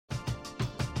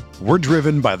We're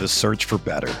driven by the search for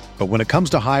better. But when it comes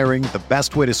to hiring, the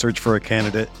best way to search for a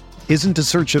candidate isn't to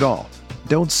search at all.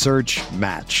 Don't search,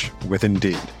 match with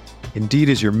Indeed. Indeed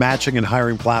is your matching and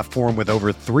hiring platform with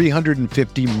over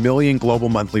 350 million global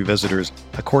monthly visitors,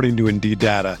 according to Indeed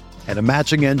data, and a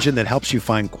matching engine that helps you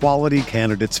find quality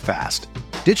candidates fast.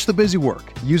 Ditch the busy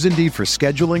work. Use Indeed for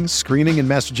scheduling, screening, and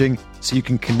messaging so you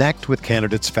can connect with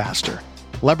candidates faster.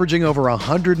 Leveraging over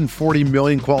 140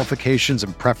 million qualifications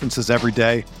and preferences every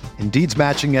day, Indeed's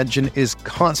matching engine is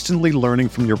constantly learning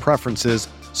from your preferences,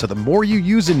 so the more you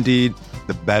use Indeed,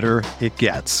 the better it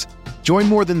gets. Join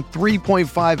more than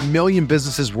 3.5 million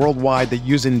businesses worldwide that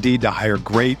use Indeed to hire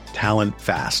great talent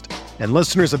fast. And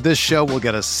listeners of this show will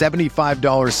get a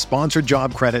 $75 sponsored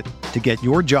job credit to get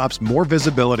your jobs more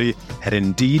visibility at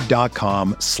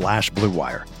Indeed.com/Blue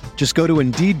Wire. Just go to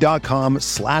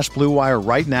Indeed.com/Blue Wire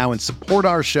right now and support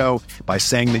our show by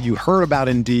saying that you heard about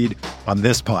Indeed on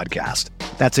this podcast.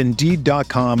 That's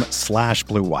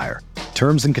Indeed.com/Blue Wire.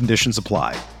 Terms and conditions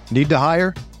apply. Need to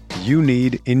hire? You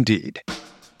need Indeed.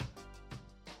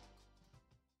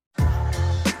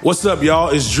 What's up, y'all?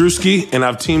 It's Drewski, and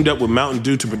I've teamed up with Mountain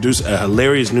Dew to produce a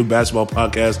hilarious new basketball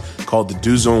podcast called The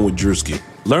Dew Zone with Drewski.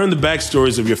 Learn the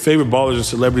backstories of your favorite ballers and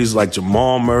celebrities like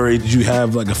Jamal Murray. Did you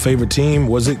have like a favorite team?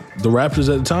 Was it the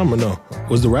Raptors at the time or no?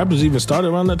 Was the Raptors even started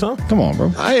around that time? Come on,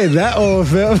 bro. I ain't that old,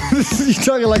 fam. You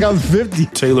talking like I'm 50.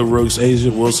 Taylor Rooks, Asia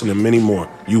Wilson, and many more.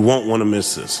 You won't want to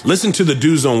miss this. Listen to The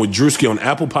Dew Zone with Drewski on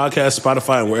Apple Podcasts,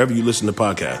 Spotify, and wherever you listen to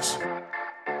podcasts.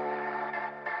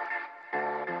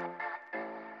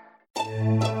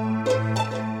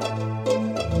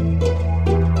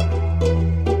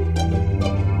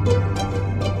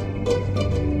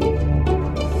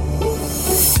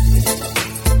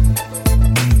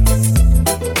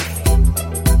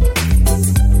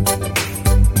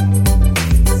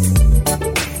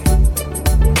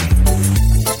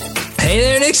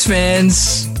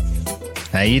 Fans,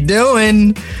 how you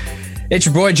doing? It's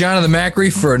your boy Jonathan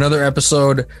Macri for another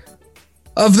episode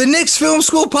of the Knicks Film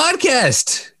School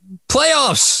podcast.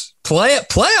 Playoffs.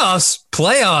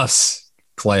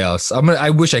 I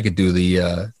wish I could do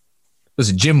the was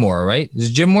it Jim Moore, right?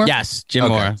 Is it Jim Moore? Yes, Jim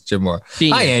Moore. Jim Moore.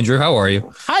 Hi, Andrew. How are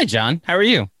you? Hi, John. How are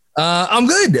you? I'm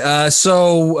good.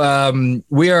 So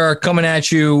we are coming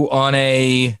at you on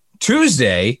a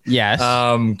Tuesday. Yes.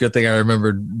 Good thing I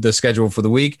remembered the schedule for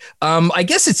the week. I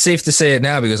guess it's safe to say it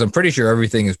now because I'm pretty sure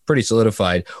everything is pretty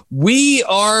solidified. We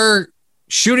are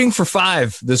shooting for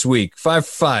 5 this week, 5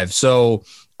 for 5. So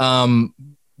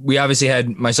we obviously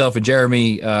had myself and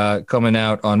Jeremy coming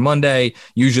out on Monday.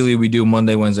 Usually we do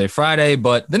Monday, Wednesday, Friday,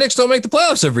 but the Knicks don't make the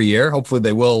playoffs every year. Hopefully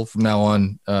they will from now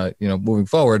on, moving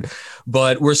forward.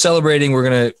 But we're celebrating.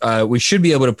 We should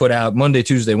be able to put out Monday,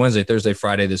 Tuesday, Wednesday, Thursday,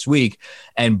 Friday this week.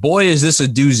 And boy, is this a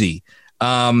doozy.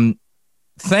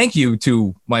 Thank you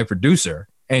to my producer,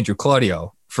 Andrew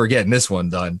Claudio, for getting this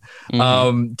one done.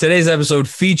 Mm-hmm. Today's episode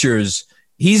features,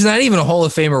 he's not even a Hall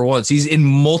of Famer once. He's in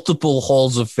multiple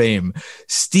Halls of Fame.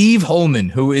 Steve Holman,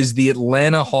 who is the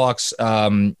Atlanta Hawks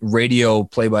radio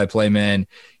play-by-play man.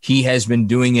 He has been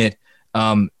doing it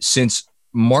since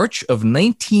March of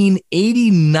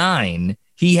 1989.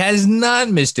 He has not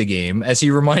missed a game, as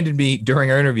he reminded me during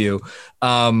our interview,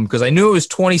 because I knew it was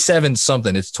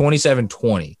 27-something. It's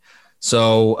 27-20.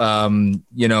 So,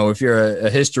 if you're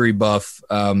a history buff,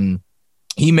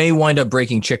 he may wind up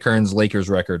breaking Chick Hearn's Lakers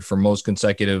record for most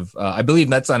consecutive. I believe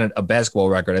that's not a basketball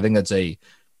record. I think that's a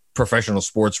professional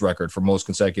sports record for most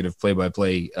consecutive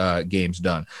play-by-play games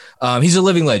done. He's a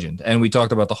living legend. And we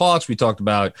talked about the Hawks. We talked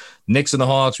about Knicks and the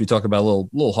Hawks. We talked about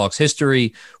little Hawks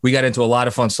history. We got into a lot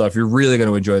of fun stuff. You're really going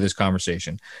to enjoy this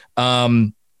conversation.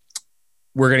 We're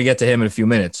going to get to him in a few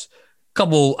minutes.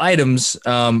 Couple items.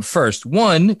 First,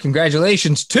 one,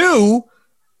 congratulations to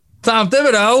Tom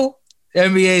Thibodeau,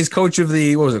 NBA's coach of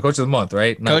the month,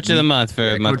 right? Coach of the month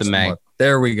for month of May.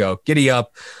 There we go. Giddy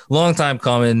up. Long time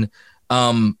coming.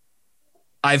 I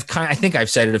think I've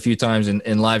said it a few times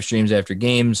in live streams after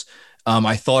games.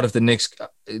 I thought if the Knicks,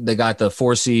 they got the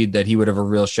 4 seed, that he would have a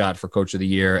real shot for coach of the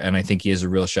year. And I think he has a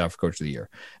real shot for coach of the year.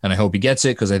 And I hope he gets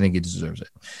it because I think he deserves it.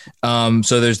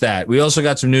 So there's that. We also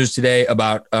got some news today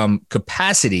about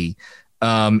capacity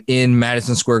in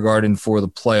Madison Square Garden for the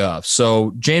playoffs.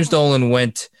 So James Dolan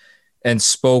went and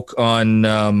spoke on,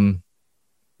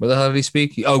 where the hell did he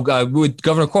speak? With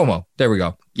Governor Cuomo. There we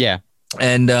go. Yeah.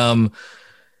 And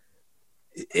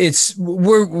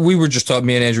we were just talking,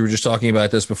 me and Andrew were just talking about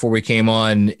this before we came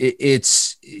on.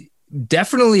 It's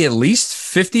definitely at least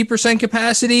 50%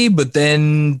 capacity, but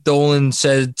then Dolan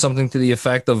said something to the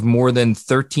effect of more than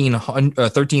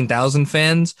 13,000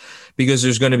 fans, because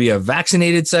there's going to be a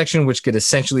vaccinated section, which could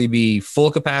essentially be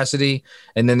full capacity.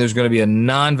 And then there's going to be a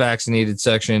non-vaccinated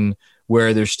section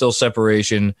where there's still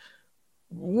separation.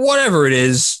 Whatever it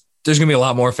is, there's going to be a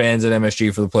lot more fans at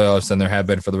MSG for the playoffs than there have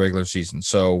been for the regular season.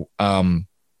 So,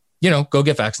 go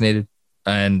get vaccinated.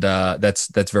 And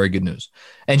that's very good news.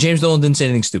 And James Dolan didn't say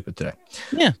anything stupid today.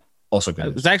 Yeah. Also good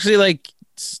news. It was actually like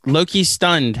low-key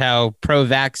stunned how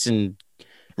pro-vax and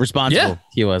responsible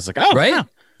he was. Like, oh, right? Wow.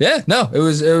 Yeah, no, it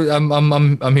was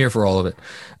I'm here for all of it.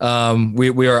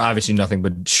 We are obviously nothing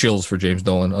but shills for James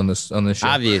Dolan on this show.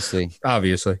 Obviously.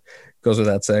 Goes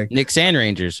without saying. Nick Sand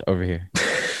Rangers over here.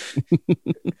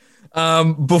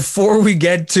 Before we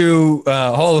get to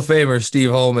Hall of Famer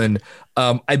Steve Holman,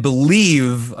 I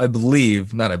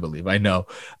know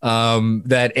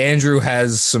that Andrew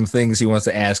has some things he wants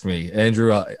to ask me.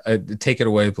 Andrew, take it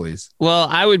away, please. Well,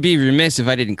 I would be remiss if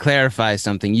I didn't clarify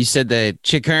something. You said that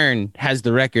Chick Hearn has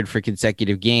the record for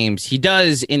consecutive games. He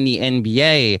does in the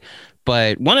NBA,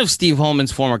 but one of Steve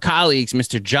Holman's former colleagues,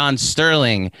 Mr. John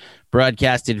Sterling,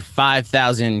 broadcasted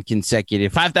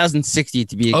 5,060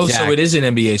 to be exact. Oh, so it is an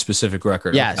NBA specific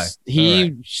record. Yes. Okay.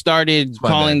 He started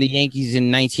calling the Yankees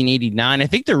in 1989. I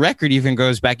think the record even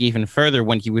goes back even further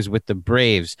when he was with the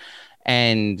Braves.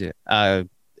 And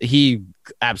he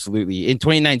absolutely, in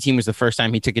 2019 was the first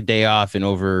time he took a day off in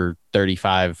over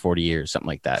 35, 40 years, something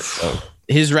like that. So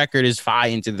his record is far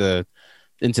into the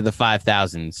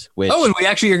 5,000s. And we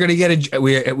actually are going to get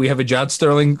we have a John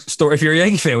Sterling story. If you're a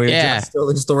Yankee fan, we have a John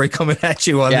Sterling story coming at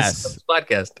you on this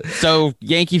podcast. So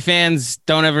Yankee fans,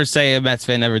 don't ever say a Mets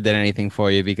fan never did anything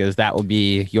for you, because that will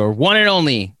be your one and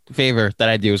only favor that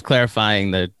I do, is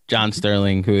clarifying that John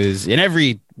Sterling, who is in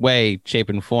every way, shape,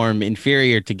 and form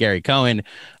inferior to Gary Cohen,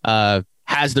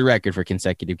 has the record for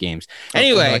consecutive games.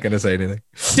 Anyway, I'm not going to say anything.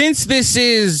 Since this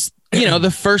is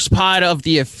the first pod of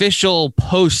the official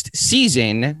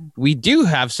postseason, we do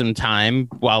have some time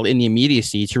while in the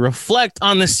immediacy to reflect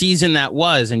on the season that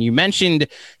was. And you mentioned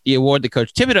the award that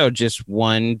Coach Thibodeau just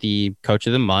won, the Coach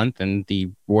of the Month, and the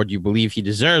award you believe he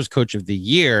deserves, Coach of the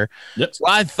Year. Yep. So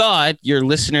I thought your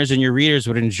listeners and your readers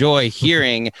would enjoy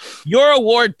hearing your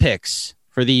award picks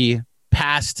for the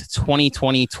past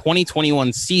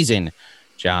 2020-2021 season,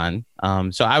 John.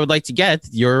 So I would like to get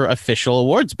your official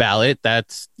awards ballot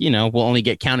that, will only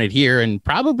get counted here and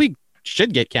probably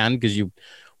should get counted because you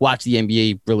watch the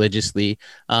NBA religiously.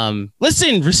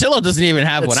 Listen, Russillo doesn't even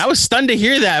have one. I was stunned to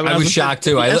hear that. I was shocked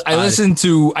too. I listened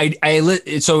to, I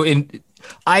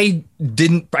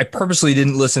purposely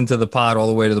didn't listen to the pod all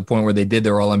the way to the point where they did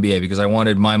their all NBA, because I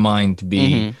wanted my mind to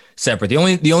be separate.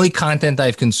 The only content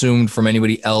I've consumed from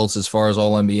anybody else as far as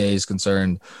all NBA is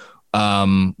concerned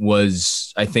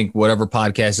was, I think, whatever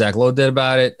podcast Zach Lowe did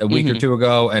about it a week or two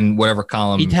ago, and whatever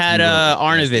column he had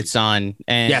Arnovitz on.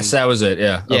 And yes, that was it.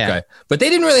 Yeah. Okay. But they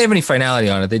didn't really have any finality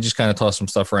on it. They just kind of tossed some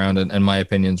stuff around, and my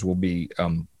opinions will be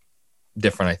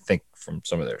different, I think, from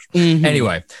some of theirs.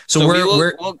 Anyway, so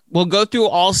we'll go through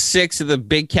all 6 of the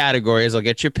big categories. I'll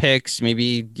get your picks,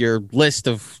 maybe your list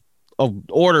of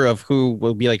order of who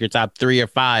will be like your top 3 or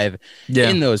 5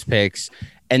 in those picks.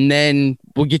 And then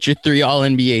we'll get your 3 all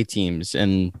NBA teams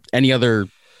and any other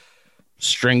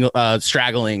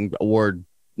straggling award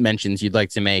mentions you'd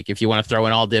like to make. If you want to throw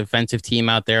an all defensive team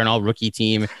out there, an all rookie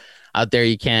team out there,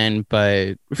 you can.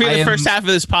 But for the first half of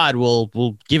this pod,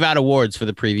 we'll give out awards for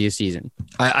the previous season.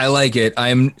 I like it.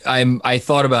 I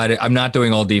thought about it. I'm not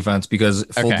doing all defense because,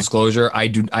 full disclosure, I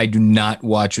do not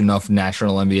watch enough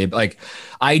national NBA. Like,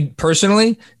 I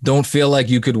personally don't feel like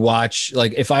you could watch,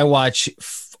 like, if I watch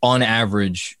on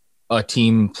average a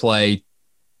team play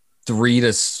 3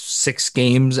 to 6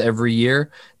 games every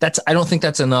year, I don't think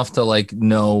that's enough to like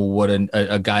know what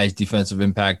a guy's defensive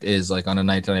impact is like on a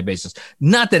night-to-night basis.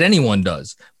 Not that anyone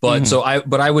does, but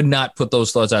but I would not put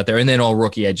those thoughts out there. And then all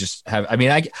rookie, I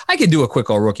could do a quick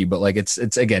all rookie, but like it's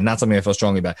again not something I feel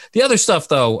strongly about. The other stuff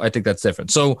though, I think that's different.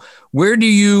 So where do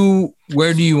you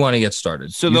want to get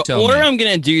started? So the order I'm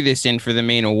going to do this in for the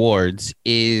main awards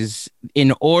is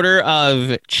in order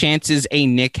of chances a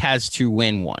Knick has to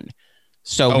win one.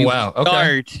 So we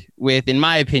start with, in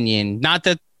my opinion, not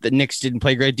that the Knicks didn't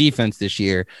play great defense this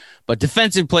year, but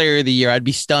defensive player of the year. I'd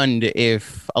be stunned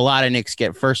if a lot of Knicks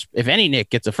if any Knick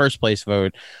gets a first place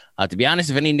vote. To be honest,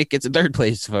 if any Knick gets a third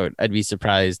place vote, I'd be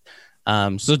surprised.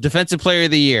 So defensive player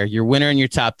of the year, your winner in your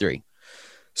top 3.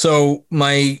 So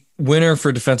my winner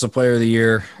for defensive player of the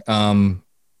year,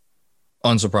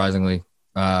 unsurprisingly,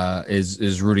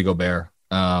 is Rudy Gobert.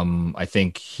 I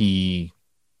think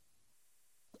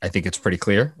I think it's pretty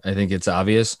clear. I think it's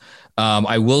obvious.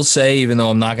 I will say, even though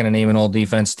I'm not going to name an all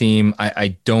defense team,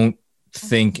 I don't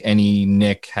think any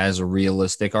Knick has a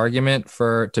realistic argument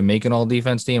to make an all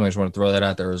defense team. I just want to throw that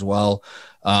out there as well.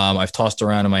 I've tossed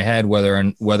around in my head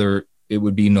whether it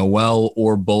would be Noel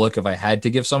or Bullock if I had to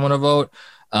give someone a vote.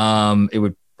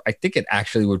 I think it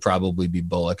actually would probably be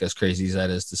Bullock, as crazy as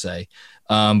that is to say.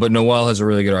 But Noel has a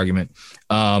really good argument.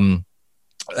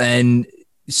 And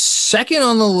second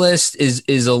on the list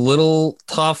is a little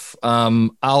tough.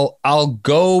 I'll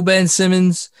go Ben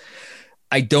Simmons.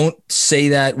 I don't say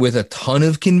that with a ton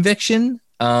of conviction,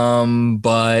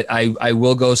 but I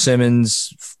will go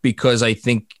Simmons because I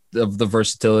think of the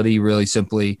versatility, really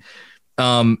simply.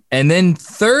 And then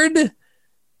third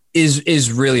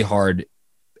is really hard.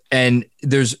 And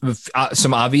there's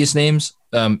some obvious names.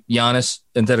 Giannis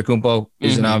Antetokounmpo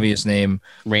is an obvious name.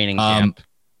 Reigning champ.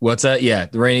 What's that? Yeah,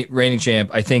 the reigning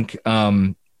champ. I think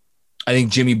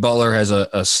Jimmy Butler has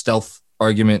a stealth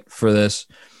argument for this.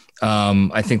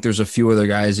 I think there's a few other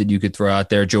guys that you could throw out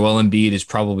there. Joel Embiid is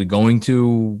probably going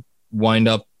to wind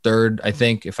up third, I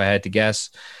think, if I had to guess.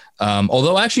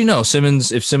 Although actually, no,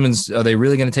 Simmons, are they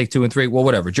really going to take 2 and 3? Well,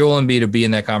 whatever. Joel Embiid will be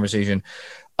in that conversation.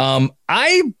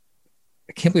 I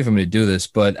can't believe I'm going to do this,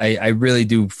 but I really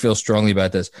do feel strongly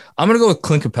about this. I'm going to go with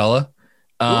Clint Capella.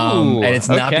 And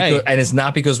it's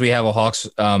not because we have a Hawks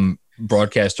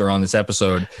broadcaster on this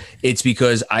episode. It's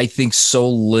because I think so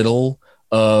little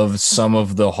of some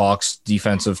of the Hawks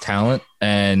defensive talent,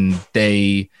 and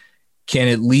they can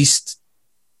at least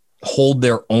hold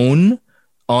their own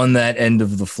on that end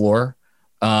of the floor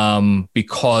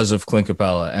because of Clint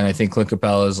Capella. And I think Clint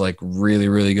Capella is like really,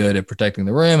 really good at protecting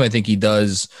the rim. I think he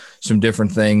does some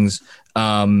different things.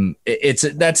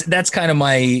 That's kind of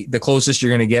the closest you're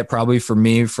going to get probably for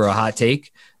me for a hot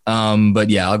take. But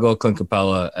yeah, I'll go Clint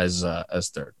Capella as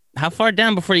third. How far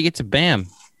down before you get to Bam?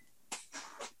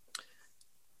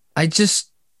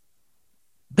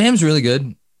 Bam's really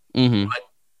good. Mm-hmm. But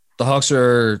the Hawks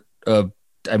are,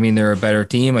 they're a better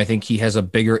team. I think he has a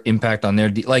bigger impact on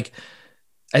their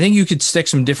I think you could stick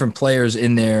some different players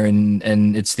in there,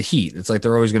 and it's the Heat. It's like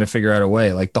they're always going to figure out a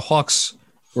way. Like the Hawks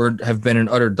have been an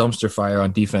utter dumpster fire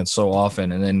on defense so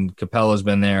often, and then Capella's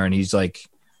been there, and he's like,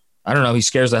 I don't know, he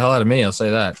scares the hell out of me. I'll say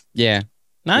that. Yeah,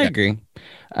 I agree.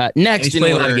 Next, he's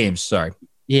played a lot of games. Sorry.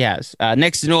 Yes.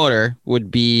 Next in order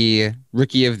would be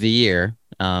Rookie of the Year.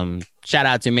 Shout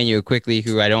out to Immanuel Quickley,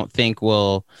 who I don't think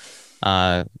will.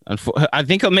 I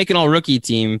think he'll make an all-rookie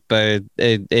team, but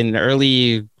an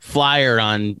early flyer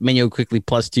on Immanuel Quickley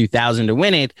plus 2,000 to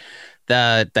win it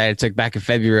that I took back in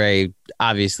February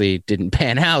obviously didn't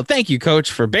pan out. Thank you,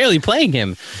 Coach, for barely playing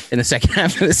him in the second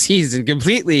half of the season,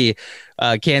 completely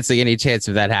canceling any chance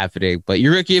of that happening. But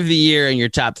your Rookie of the Year and your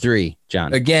top three,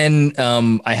 John. Again,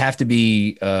 I have to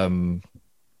be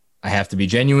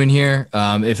genuine here.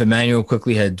 If Immanuel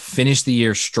Quickley had finished the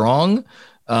year strong,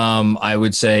 I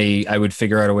would say I would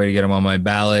figure out a way to get him on my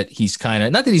ballot. He's kind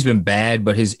of, not that he's been bad,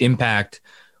 but his impact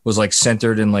was like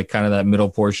centered in like kind of that middle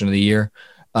portion of the year.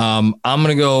 I'm going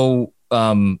to go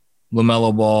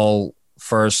LaMelo Ball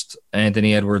first,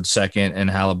 Anthony Edwards second, and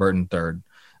Halliburton third.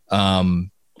 I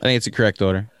think it's a correct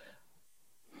order.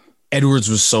 Edwards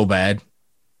was so bad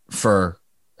for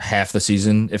half the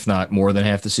season, if not more than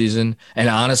half the season. And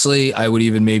honestly, I would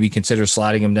even maybe consider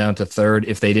sliding him down to third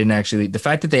if they didn't actually, the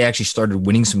fact that they actually started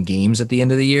winning some games at the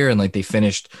end of the year and like they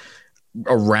finished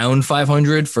around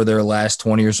 500 for their last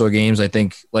 20 or so games. I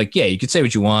think like, yeah, you could say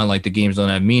what you want. Like the games don't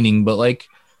have meaning, but like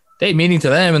they had meaning to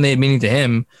them and they had meaning to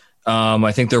him.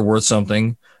 I think they're worth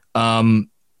something.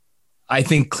 I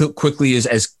think Quickley is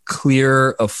as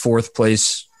clear a fourth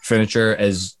place finisher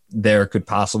as there could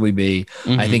possibly be.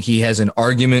 Mm-hmm. I think he has an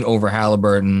argument over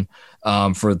Halliburton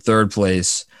for third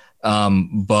place.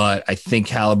 But I think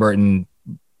Halliburton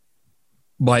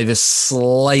by the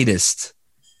slightest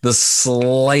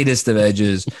of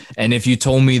edges. And if you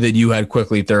told me that you had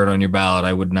Quickley third on your ballot,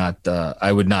 I would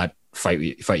not fight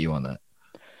you on that.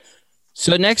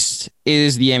 So next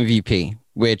is the MVP,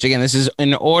 which again, this is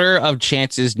an order of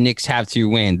chances Knicks have to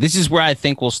win. This is where I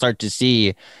think we'll start to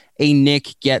see a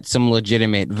Knick get some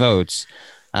legitimate votes.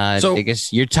 I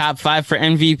guess your top five for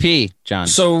MVP, John.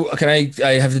 So can I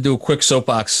have to do a quick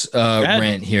soapbox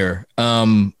rant here.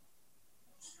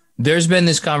 There's been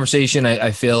this conversation.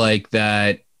 I feel like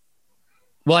that.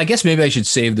 Well, I guess maybe I should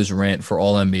save this rant for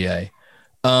all NBA.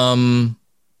 No,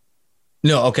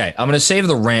 okay. I'm going to save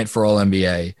the rant for all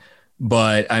NBA,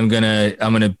 but I'm going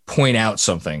to point out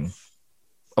something.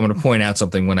 I'm going to point out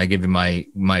something when I give you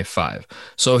my five.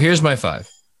 So here's my five.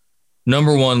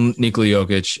 Number one, Nikola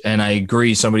Jokic. And I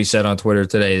agree. Somebody said on Twitter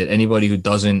today that anybody who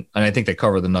doesn't, and I think they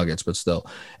cover the Nuggets, but still,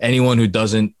 anyone who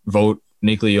doesn't vote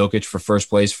Nikola Jokic for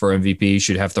first place for MVP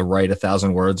should have to write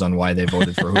 1,000 words on why they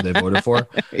voted for who they voted for.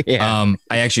 Yeah.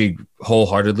 I actually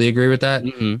wholeheartedly agree with that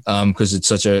because it's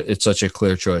such a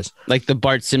clear choice. Like the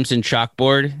Bart Simpson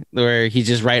chalkboard where he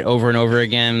just write over and over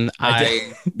again.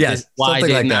 Yes. Why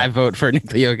didn't I vote for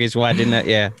Nikola Jokic? Why didn't I?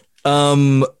 Yeah.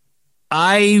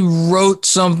 I wrote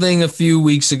something a few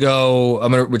weeks ago,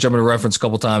 which I'm going to reference a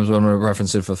couple times, but I'm going to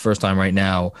reference it for the first time right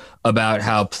now, about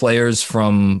how players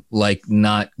from like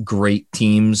not great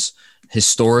teams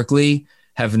historically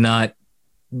have not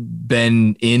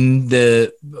been in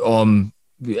the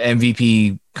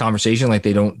MVP conversation. Like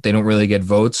they don't really get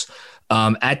votes.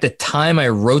 At the time I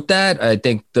wrote that, I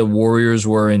think the Warriors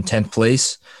were in 10th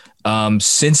place.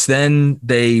 Since then,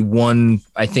 they won,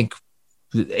 I think,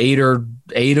 8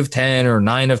 of 10 or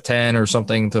 9 of 10 or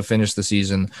something to finish the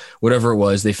season, whatever it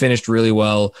was. They finished really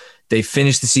well. They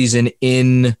finished the season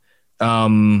in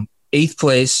 8th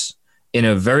place in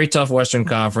a very tough Western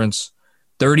Conference,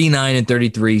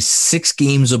 39-33, 6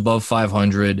 games above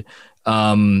 500.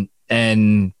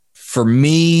 And for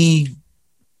me,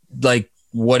 like,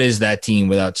 what is that team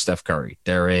without Steph Curry?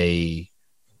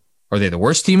 Are they the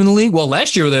worst team in the league? Well,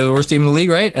 last year they were the worst team in the league,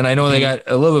 right? And I know they got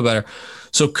a little bit better.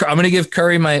 So I'm going to give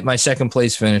Curry my second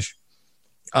place finish.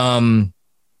 And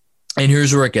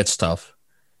here's where it gets tough.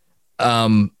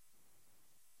 Can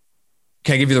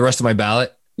I give you the rest of my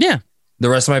ballot? Yeah. The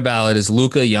rest of my ballot is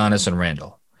Luka, Giannis, and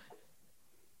Randall.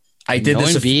 I did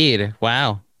this. Indeed.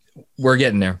 Wow. We're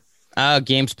getting there.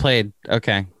 Games played.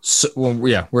 Okay. So, well,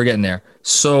 yeah, we're getting there.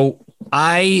 So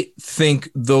I think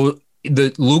the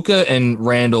Luka and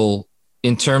Randall,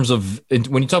 in terms of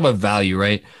when you talk about value,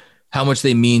 right? How much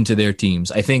they mean to their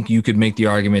teams. I think you could make the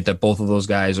argument that both of those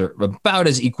guys are about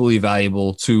as equally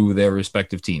valuable to their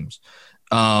respective teams.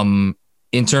 In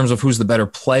terms of who's the better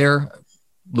player,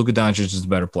 Luka Doncic is the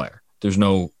better player. There's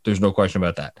no question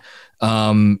about that.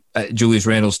 Julius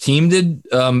Randle's team did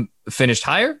finished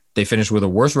higher. They finished with a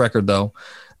worse record though.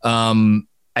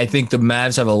 I think the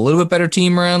Mavs have a little bit better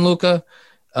team around Luka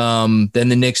than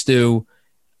the Knicks do.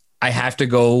 I have to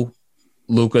go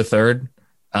Luka third.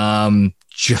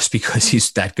 Just because he's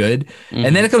that good. Mm-hmm.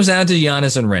 And then it comes down to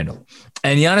Giannis and Randall.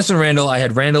 And Giannis and Randall, I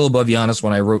had Randall above Giannis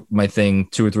when I wrote my thing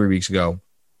 2 or 3 weeks ago.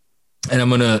 And I'm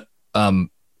going to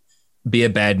be a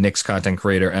bad Knicks content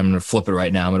creator. I'm going to flip it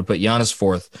right now. I'm going to put Giannis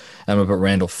 4th. I'm going to put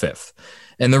Randall 5th.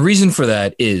 And the reason for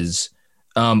that is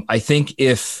I think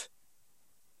if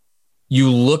you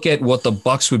look at what the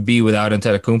Bucks would be without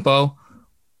Antetokounmpo,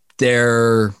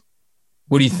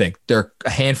 what do you think? They're a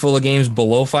handful of games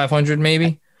below 500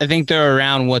 maybe? I think they're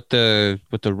around what the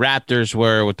Raptors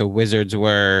were, what the Wizards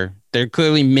were. They're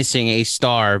clearly missing a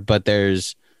star, but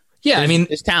there's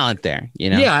talent there,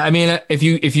 you know? Yeah, I mean, if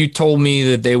you told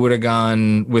me that they would have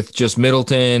gone with just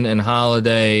Middleton and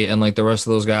Holiday and like the rest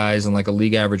of those guys and like a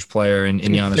league average player in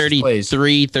Giannis' place.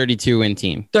 33-32 win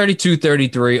team.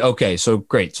 32-33. Okay, so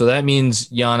great. So that means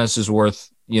Giannis is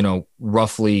worth,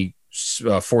 roughly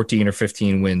 14 or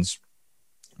 15 wins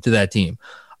to that team.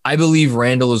 I believe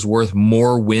Randall is worth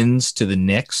more wins to the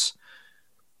Knicks,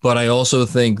 but I also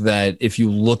think that if you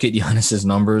look at Giannis's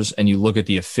numbers and you look at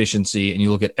the efficiency and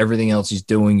you look at everything else he's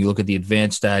doing, you look at the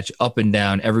advanced stats up and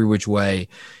down every which way,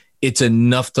 it's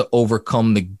enough to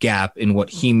overcome the gap in what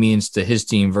he means to his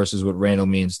team versus what Randall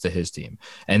means to his team.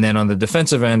 And then on the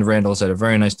defensive end, Randall's had a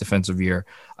very nice defensive year.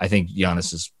 I think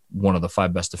Giannis is one of the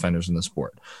 5 best defenders in the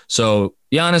sport. So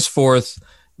Giannis 4th,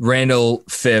 Randall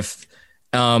 5th.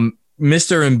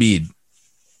 Mr. Embiid.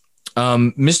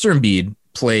 Mr. Embiid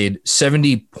played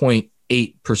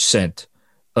 70.8%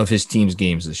 of his team's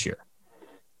games this year.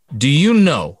 Do you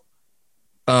know,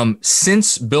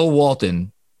 since Bill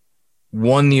Walton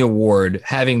won the award,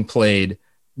 having played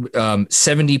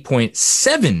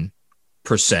 70.7%,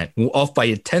 off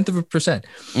by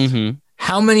 0.1%,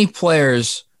 how many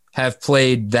players have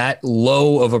played that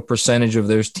low of a percentage of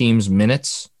their team's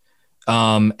minutes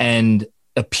and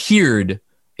appeared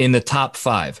in the top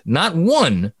 5? Not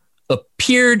one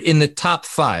appeared in the top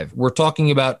 5. We're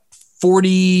talking about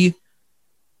 43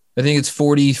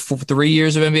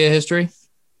 years of NBA history.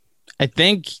 I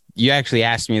think you actually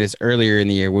asked me this earlier in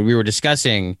the year when we were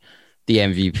discussing the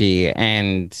MVP,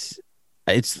 and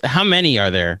it's how many are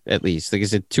there at least? Like,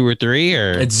 is it 2 or 3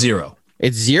 or? It's 0.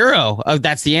 It's 0. Oh,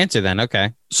 that's the answer then.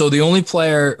 Okay. So the only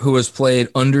player who has played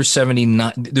under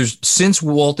 79, since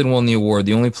Walton won the award,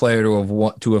 the only player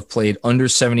to have played under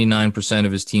 79%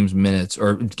 of his team's minutes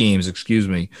or games,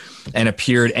 and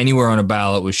appeared anywhere on a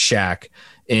ballot was Shaq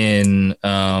in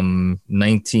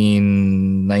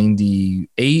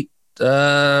 1998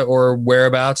 or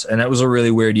whereabouts. And that was a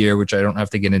really weird year, which I don't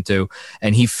have to get into.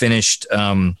 And he finished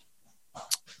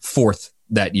fourth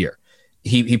that year.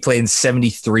 He played in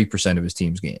 73% of his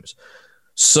team's games.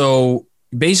 So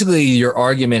basically your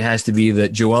argument has to be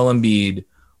that Joel Embiid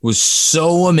was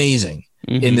so amazing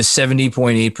in the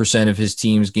 70.8% of his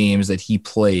team's games that he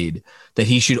played that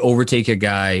he should overtake a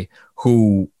guy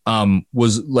who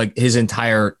was like his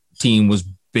entire team was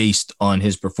based on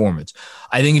his performance.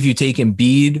 I think if you take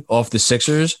Embiid off the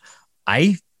Sixers,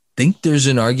 I think there's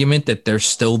an argument that they're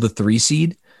still the 3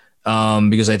 seed.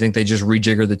 Because I think they just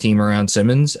rejigger the team around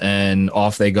Simmons and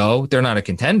off they go. They're not a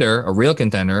contender, a real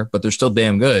contender, but they're still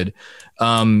damn good.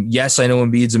 Yes, I know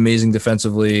Embiid's amazing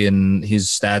defensively and his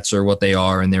stats are what they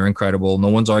are and they're incredible. No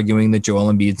one's arguing that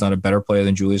Joel Embiid's not a better player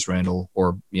than Julius Randle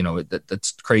or,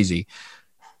 that's crazy.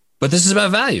 But this is about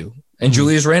value. And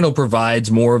Julius Randle provides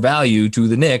more value to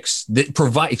the Knicks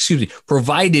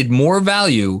provided more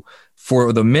value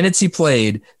for the minutes he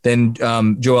played than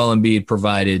Joel Embiid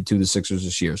provided to the Sixers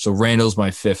this year. So Randle's my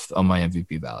 5th on my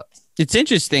MVP ballot. It's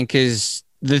interesting because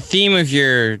the theme of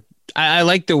I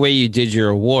like the way you did your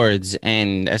awards.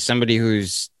 And as somebody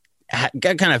who's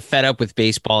got kind of fed up with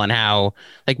baseball and how,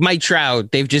 like Mike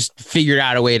Trout, they've just figured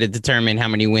out a way to determine how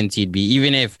many wins he'd be.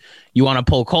 Even if you want to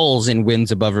poke holes in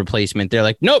wins above replacement, they're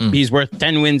like, nope, he's worth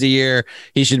 10 wins a year.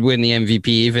 He should win the MVP,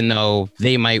 even though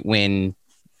they might win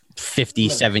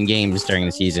 57 games during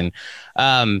the season.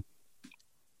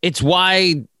 It's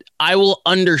why I will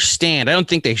understand. I don't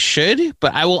think they should,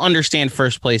 but I will understand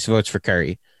first place votes for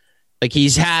Curry. Like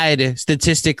he's had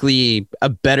statistically a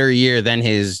better year than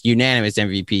his unanimous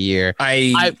MVP year.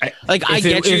 I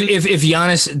get you. If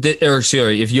Giannis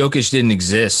if Jokic didn't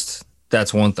exist,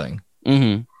 that's one thing.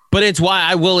 Mm-hmm. But it's why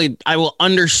I will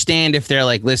understand if they're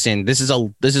like, listen, this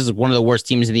is one of the worst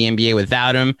teams in the NBA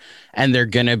without him, and they're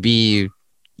gonna be,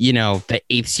 the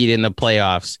 8th seed in the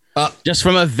playoffs. Just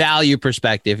from a value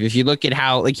perspective, if you look at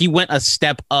how he went a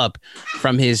step up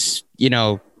from his,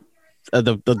 the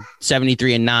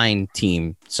 73-9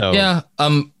 team. So yeah,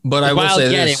 but I will say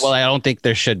this. I don't think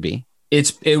there should be.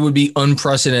 It would be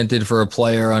unprecedented for a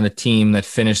player on a team that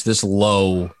finished this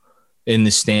low in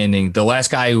the standing. The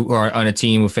last guy on a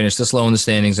team who finished this low in the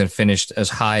standings and finished as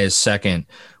high as second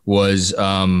was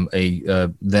a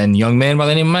then young man by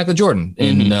the name of Michael Jordan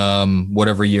in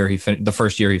whatever year the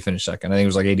first year he finished second. I think it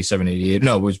was like 87, 88.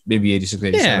 No, it was maybe 86,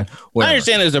 87. Yeah. I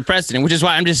understand there's a precedent, which is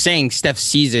why I'm just saying Steph's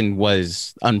season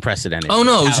was unprecedented. Oh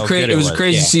no, it was a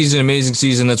crazy season, amazing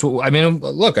season. That's what I mean.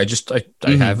 Look,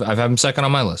 I've him second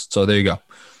on my list. So there you go.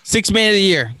 6th man of the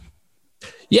year.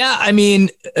 Yeah, I mean,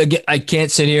 again, I can't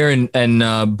sit here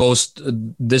and boast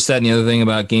this, that, and the other thing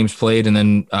about games played, and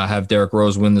then have Derrick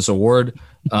Rose win this award.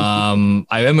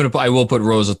 I will put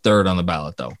Rose a 3rd on the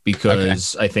ballot though,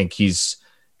 because I think it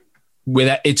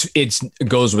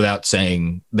goes without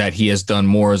saying that he has done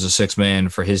more as a 6th man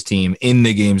for his team in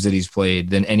the games that he's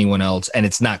played than anyone else, and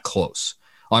it's not close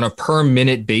on a per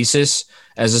minute basis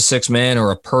as a 6th man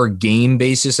or a per game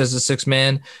basis as a 6th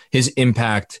man. His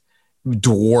impact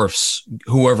dwarfs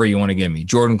whoever you want to give me,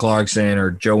 Jordan Clarkson or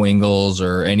Joe Ingles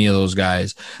or any of those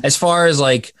guys. As far as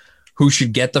who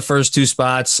should get the first 2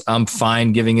 spots, I'm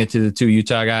fine giving it to the 2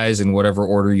 Utah guys in whatever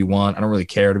order you want. I don't really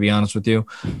care, to be honest with you.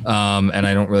 And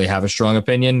I don't really have a strong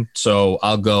opinion. So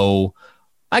I'll go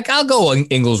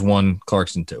Ingles 1,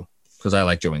 Clarkson 2, because I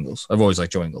like Joe Ingles. I've always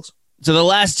liked Joe Ingles. So the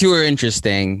last 2 are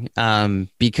interesting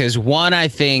because one I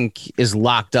think is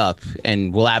locked up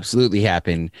and will absolutely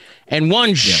happen. And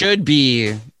one should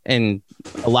be, in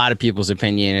a lot of people's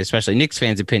opinion, especially Knicks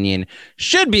fans' opinion,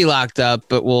 should be locked up.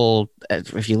 But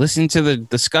if you listen to the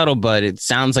scuttlebutt, it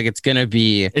sounds like it's going to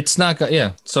be. It's not.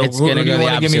 Yeah. So it's going to go the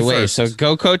opposite way. So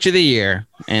go Coach of the Year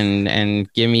and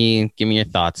give me your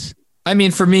thoughts. I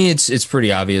mean, for me, it's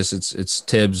pretty obvious. It's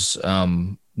Tibbs,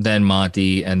 then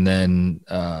Monty, and then.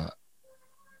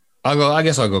 I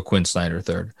guess I'll go Quinn Snyder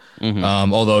 3rd.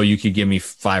 Although you could give me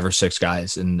 5 or 6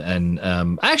 guys and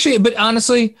actually, but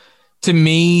honestly, to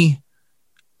me,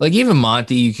 even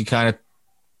Monty, you could kind of,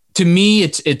 to me,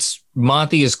 it's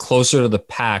Monty is closer to the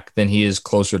pack than he is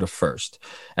closer to first.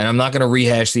 And I'm not going to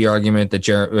rehash the argument that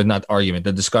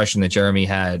the discussion that Jeremy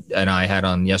had and I had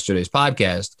on yesterday's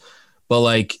podcast,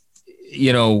 but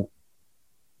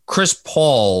Chris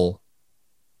Paul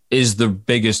is the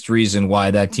biggest reason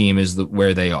why that team is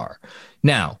where they are.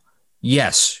 Now,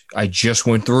 yes, I just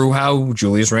went through how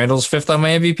Julius Randle's 5th on my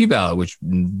MVP ballot, which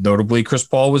notably Chris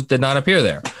Paul did not appear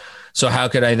there. So how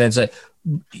could I then say,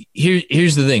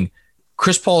 here's the thing.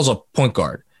 Chris Paul's a point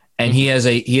guard, and he has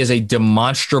a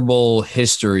demonstrable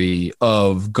history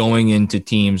of going into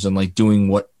teams and doing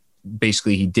what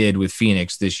basically he did with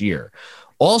Phoenix this year.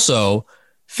 Also,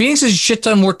 Phoenix has a shit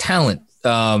ton more talent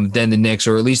than the Knicks,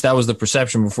 or at least that was the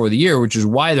perception before the year, which is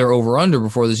why their over-under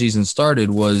before the season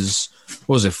started was,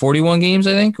 what was it, 41 games,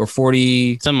 I think, or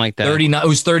 40? Something like that. 39. It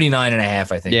was 39 and a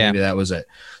half, I think. Yeah. Maybe that was it.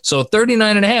 So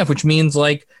 39 and a half, which means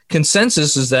like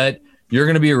consensus is that you're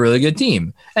going to be a really good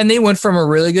team. And they went from a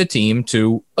really good team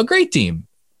to a great team.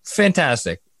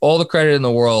 Fantastic. All the credit in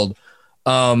the world.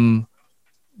 Was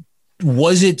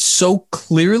it so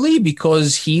clearly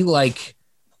because he like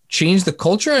changed the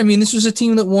culture? I mean, this was a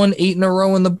team that won 8 in a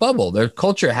row in the bubble. Their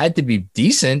culture had to be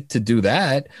decent to do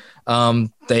that.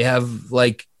 They have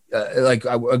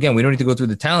again, we don't need to go through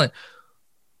the talent.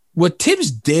 What Tibbs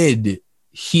did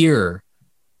here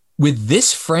with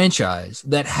this franchise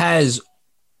that has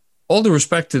all due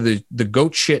respect to the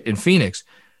GOAT shit in Phoenix,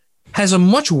 has a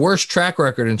much worse track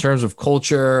record in terms of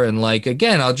culture. And like,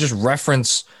 again, I'll just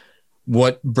reference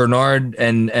what Bernard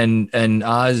and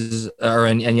Oz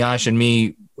and Yash and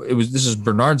me, this is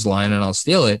Bernard's line and I'll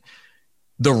steal it.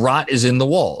 The rot is in the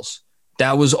walls.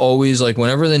 That was always like,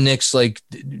 whenever the Knicks like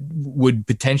would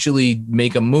potentially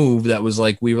make a move that was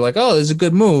like, we were like, oh, this is a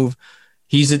good move.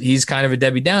 He's kind of a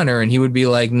Debbie Downer. And he would be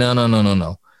like,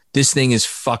 no. This thing is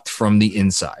fucked from the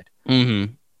inside.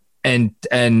 Mm-hmm.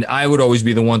 And I would always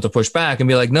be the one to push back and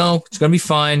be like, no, it's going to be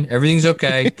fine. Everything's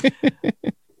okay.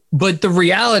 But the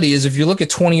reality is, if you look at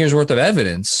 20 years worth of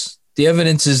evidence, the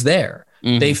evidence is there.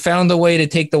 Mm-hmm. They found a way to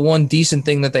take the one decent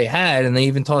thing that they had, and they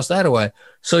even tossed that away.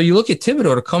 So you look at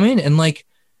Thibodeau to come in and like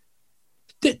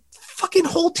the fucking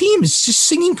whole team is just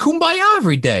singing Kumbaya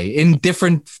every day in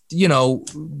different,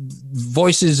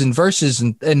 voices and verses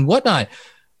and whatnot.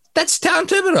 That's Tom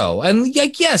Thibodeau. And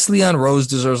like, yes, Leon Rose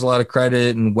deserves a lot of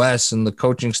credit, and Wes and the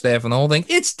coaching staff and the whole thing.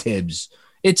 It's Tibbs.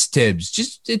 It's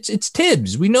Tibbs. It's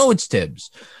Tibbs. We know it's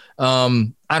Tibbs.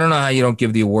 I don't know how you don't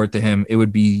give the award to him.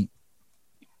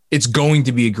 It's going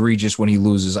to be egregious when he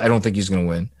loses. I don't think he's going to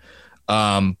win.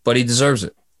 But he deserves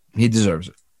it. He deserves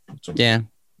it. So. Yeah.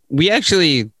 We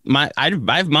actually, I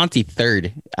have Monty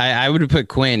third. I would have put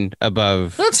Quinn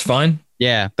above. That's fine.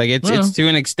 Yeah. Like it's to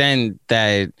an extent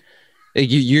that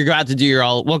you're about to do your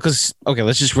all. Well, because, okay,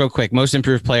 let's just real quick. Most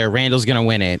improved player, Randall's going to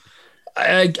win it.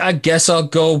 I guess I'll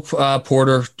go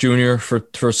Porter Jr.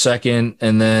 for second,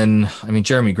 and then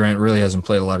Jeremy Grant really hasn't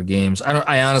played a lot of games.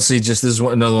 I honestly this is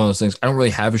another one of those things. I don't really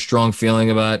have a strong feeling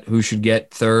about who should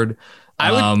get third.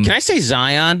 Can I say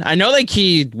Zion? I know like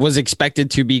he was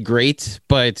expected to be great,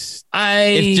 but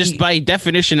if just by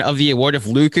definition of the award, if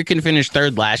Luka can finish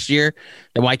third last year,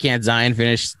 then why can't Zion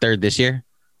finish third this year?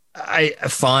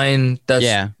 Fine.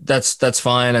 That's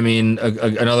fine.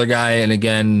 Another guy, and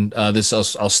again,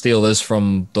 I'll steal this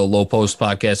from the Low Post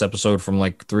podcast episode from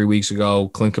like 3 weeks ago.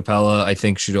 Clint Capella, I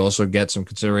think, should also get some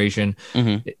consideration.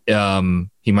 Mm-hmm.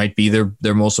 He might be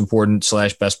their most important /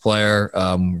 best player.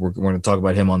 We're going to talk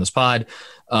about him on this pod.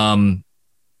 I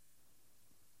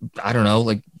don't know,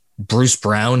 like Bruce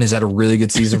Brown has had a really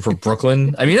good season for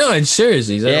Brooklyn. No,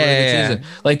 seriously, he's had a really good season.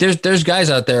 Like there's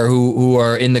guys out there who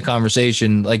are in the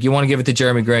conversation. Like, you want to give it to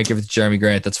Jeremy Grant, give it to Jeremy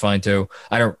Grant. That's fine too.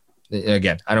 I don't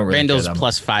really. Randall's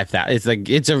plus 5,000. It's like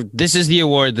this is the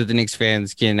award that the Knicks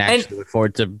fans can actually look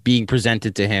forward to being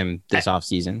presented to him this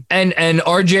offseason. And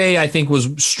RJ, I think, was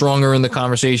stronger in the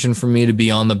conversation for me to be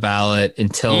on the ballot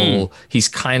until he's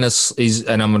and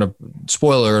I'm gonna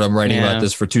spoiler it. I'm writing about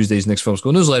this for Tuesday's Knicks Film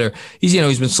School newsletter. He's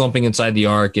been slumping inside the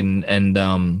arc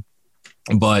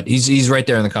but he's right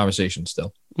there in the conversation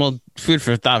still. Well, food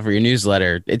for thought for your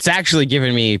newsletter. It's actually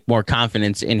given me more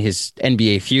confidence in his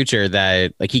NBA future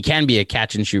that like he can be a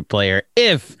catch and shoot player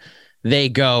if they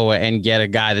go and get a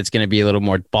guy that's going to be a little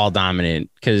more ball dominant.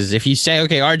 Because if you say,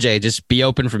 okay, RJ, just be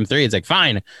open from three, it's like,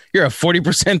 fine, you're a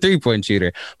 40% 3-point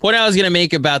shooter. What I was going to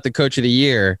make about the coach of the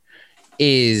year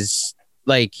is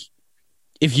like,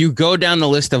 if you go down the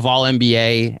list of all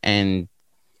NBA and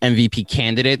MVP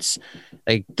candidates,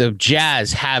 like the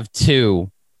Jazz have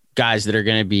 2 guys that are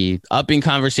going to be up in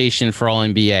conversation for all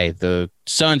NBA. The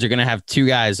Suns are going to have 2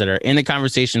 guys that are in the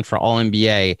conversation for all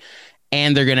NBA,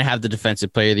 and they're going to have the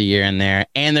defensive player of the year in there.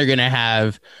 And they're going to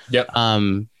have,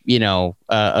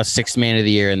 a sixth man of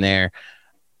the year in there.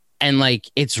 And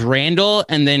like, it's Randall.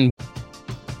 And then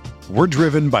we're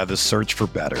driven by the search for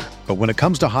better, but when it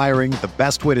comes to hiring, the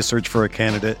best way to search for a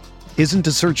candidate isn't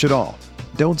to search at all.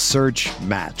 Don't search,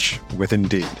 match with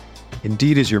Indeed.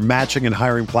 Indeed is your matching and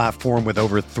hiring platform with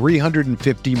over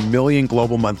 350 million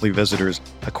global monthly visitors,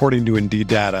 according to Indeed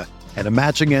data, and a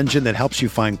matching engine that helps you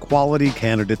find quality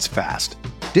candidates fast.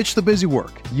 Ditch the busy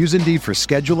work. Use Indeed for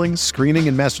scheduling, screening,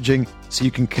 and messaging so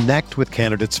you can connect with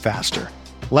candidates faster.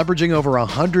 Leveraging over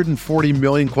 140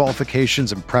 million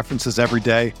qualifications and preferences every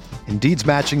day, Indeed's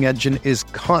matching engine is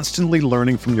constantly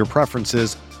learning from your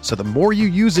preferences So the more you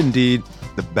use Indeed,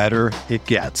 the better it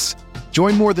gets.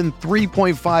 Join more than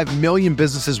 3.5 million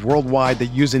businesses worldwide that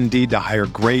use Indeed to hire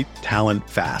great talent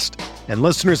fast. And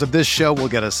listeners of this show will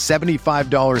get a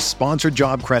 $75 sponsored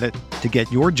job credit to get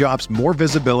your jobs more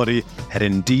visibility at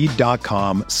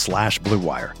Indeed.com/Blue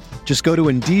Wire. Just go to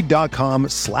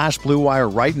Indeed.com/Blue Wire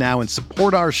right now and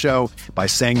support our show by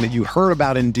saying that you heard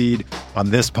about Indeed on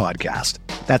this podcast.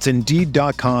 That's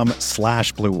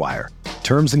Indeed.com/Blue Wire.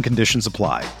 Terms and conditions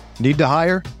apply. Need to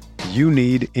hire? You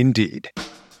need Indeed.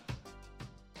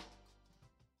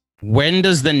 When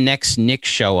does the next Nick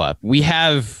show up? We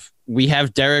have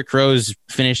Derrick Rose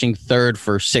finishing third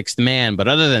for sixth man, but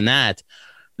other than that,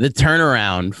 the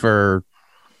turnaround for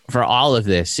all of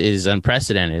this is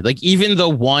unprecedented. Like, even the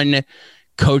one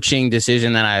coaching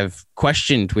decision that I've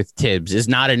questioned with Tibbs is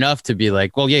not enough to be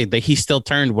like, well, yeah, he still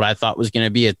turned what I thought was going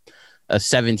to be a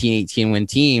 17, 18 win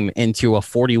team into a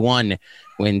 41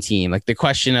 win team. Like, the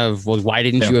question of, well, why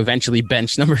didn't you eventually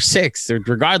bench number 6? Or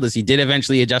regardless, he did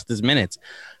eventually adjust his minutes.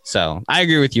 So I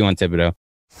agree with you on Thibodeau.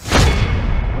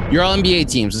 Your all NBA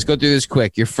teams. Let's go through this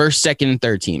quick. Your first, second, and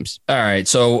third teams. All right.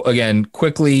 So again,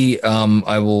 quickly,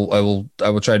 I will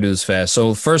try to do this fast.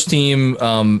 So first team,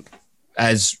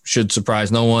 as should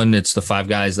surprise no one, it's the 5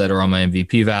 guys that are on my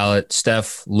MVP ballot: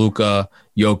 Steph, Luka,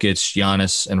 Jokic,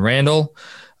 Giannis, and Randall.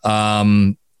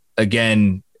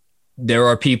 Again, there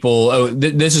are people.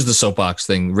 This is the soapbox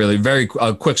thing. Really, very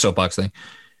quick soapbox thing.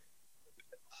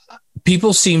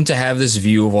 People seem to have this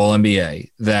view of all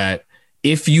NBA that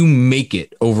if you make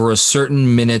it over a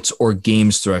certain minutes or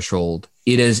games threshold,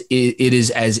 it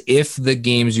is as if the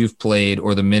games you've played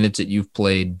or the minutes that you've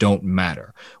played don't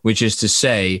matter, which is to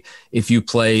say, if you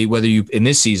play, in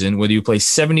this season, whether you play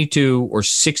 72 or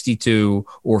 62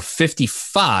 or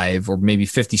 55 or maybe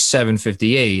 57,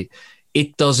 58,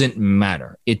 it doesn't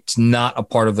matter. It's not a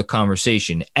part of the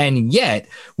conversation. And yet,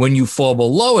 when you fall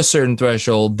below a certain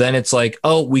threshold, then it's like,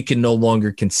 oh, we can no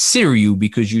longer consider you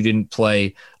because you didn't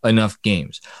play enough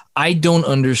games. I don't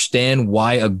understand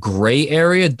why a gray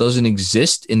area doesn't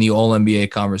exist in the All-NBA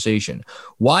conversation.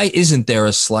 Why isn't there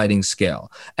a sliding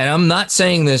scale? And I'm not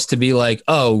saying this to be like,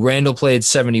 oh, Randall played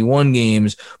 71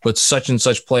 games, but such and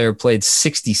such player played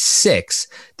 66,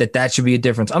 that should be a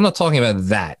difference. I'm not talking about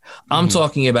that. I'm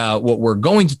talking about what we're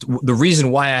going to, the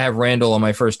reason why I have Randall on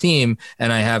my first team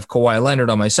and I have Kawhi Leonard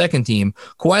on my second team.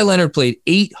 Kawhi Leonard played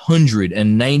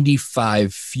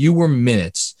 895 fewer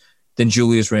minutes than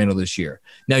Julius Randle this year.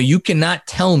 Now, you cannot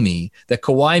tell me that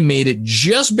Kawhi made it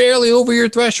just barely over your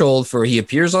threshold for he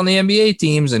appears on the NBA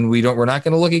teams and we're not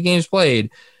going to look at games played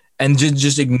and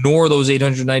just ignore those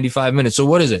 895 minutes. So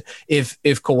what is it? If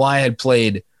Kawhi had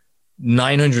played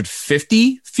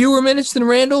 950 fewer minutes than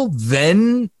Randle,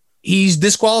 then he's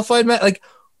disqualified. Like,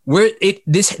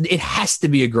 it has to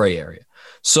be a gray area.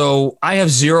 So I have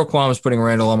zero qualms putting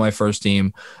Randle on my first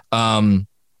team.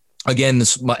 Again,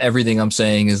 everything I'm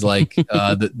saying is like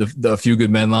the few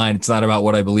good men line. It's not about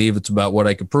what I believe. It's about what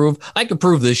I could prove. I could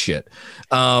prove this shit.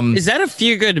 Is that a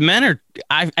few good men, or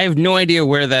I have no idea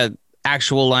where that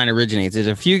actual line originates? Is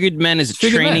it a few good men? Is it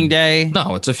training day?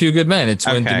 No, it's a few good men. It's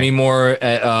when Demi Moore.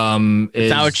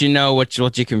 It's not what you know,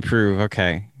 what you can prove.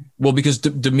 Okay. Well, because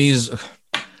Demi is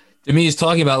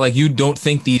talking about, like, you don't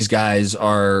think these guys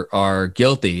are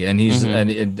guilty, and he's and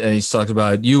he's talked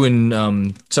about you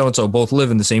and so and so both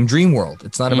live in the same dream world.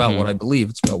 It's not about what I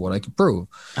believe; it's about what I can prove.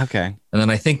 Okay. And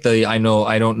then I think I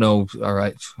don't know. All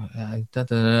right,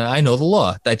 I know the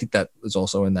law. I think that is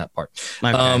also in that part.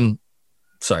 Okay.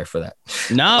 Sorry for that.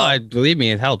 No, believe me,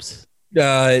 it helps.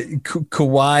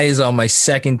 Kawhi is on my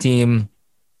second team.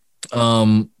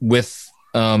 With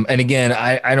and again,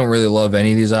 I don't really love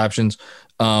any of these options.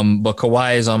 But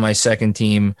Kawhi is on my second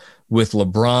team with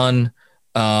LeBron.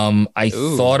 I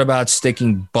thought about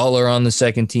sticking Butler on the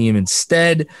second team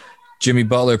instead. Jimmy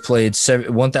Butler played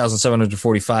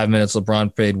 1,745 minutes.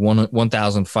 LeBron played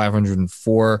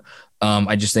 1,504.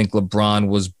 I just think LeBron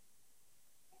was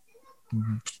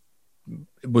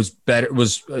better,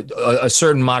 was a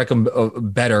certain modicum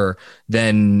better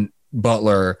than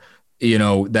Butler. You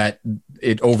know, that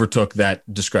it overtook that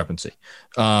discrepancy.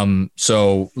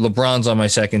 So LeBron's on my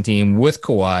second team with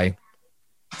Kawhi.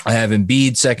 I have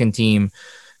Embiid second team,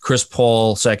 Chris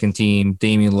Paul second team,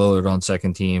 Damian Lillard on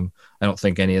second team. I don't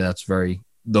think any of that's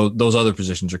those other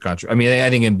positions are controversial. I mean,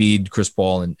 I think Embiid, Chris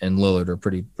Paul, and Lillard are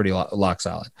pretty lock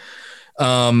solid.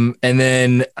 And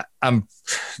then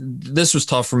this was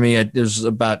tough for me. There's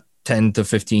about 10 to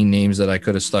 15 names that I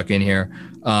could have stuck in here.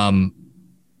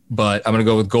 But I'm going to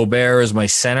go with Gobert as my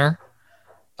center.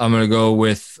 I'm going to go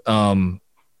with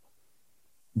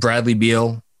Bradley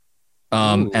Beal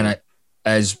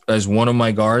as one of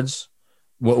my guards.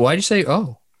 Why'd you say,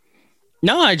 oh?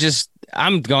 No,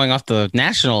 I'm going off the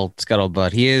national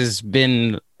scuttlebutt. He has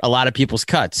been a lot of people's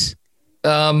cuts.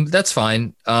 That's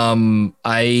fine.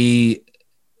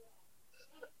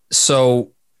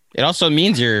 So it also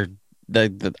means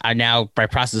I now, by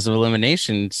process of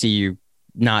elimination, see you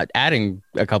not adding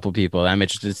a couple people. I'm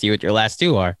interested to see what your last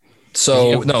two are.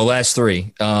 So no, last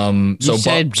three. You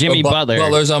said Jimmy Butler.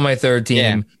 Butler's on my third team.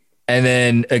 Yeah. And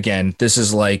then again, this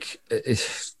is like,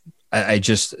 I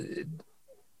just,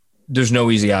 there's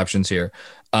no easy options here.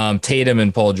 Tatum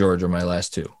and Paul George are my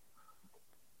last two.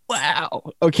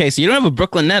 Wow. Okay, so you don't have a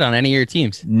Brooklyn Net on any of your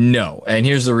teams. No, and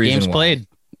here's the reason. Games why. Played.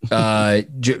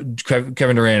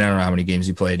 Kevin Durant, I don't know how many games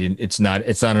he played. It's not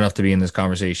enough to be in this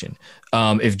conversation.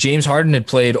 If James Harden had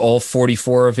played all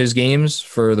 44 of his games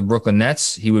for the Brooklyn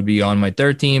Nets, he would be on my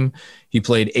third team. He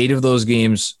played 8 of those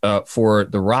games for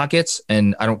the Rockets,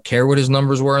 and I don't care what his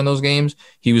numbers were in those games.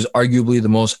 He was arguably the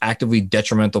most actively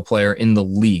detrimental player in the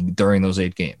league during those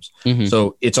 8 games. Mm-hmm.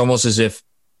 So it's almost as if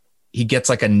he gets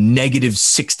like a negative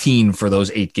 16 for those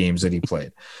 8 games that he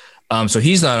played. So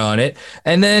he's not on it.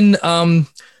 And then,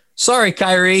 sorry,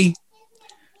 Kyrie,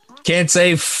 can't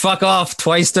say fuck off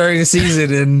twice during the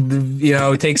season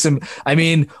and, take some, I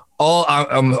mean,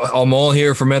 I'm all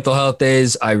here for mental health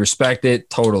days. I respect it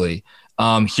totally.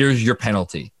 Here's your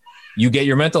penalty. You get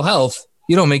your mental health.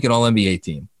 You don't make an all NBA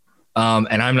team.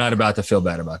 And I'm not about to feel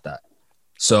bad about that.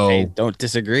 So hey, don't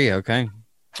disagree. Okay.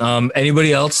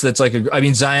 Anybody else that's like,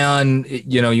 Zion,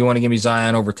 you want to give me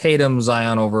Zion over Tatum,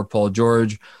 Zion over Paul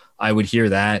George. I would hear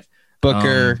that.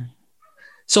 Booker.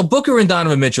 So Booker and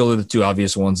Donovan Mitchell are the two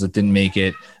obvious ones that didn't make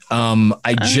it.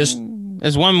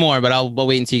 There's one more, but I'll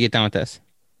wait until you get done with this.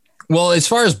 Well, as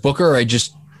far as Booker,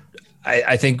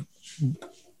 I think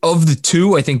of the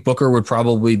two, I think Booker would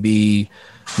probably be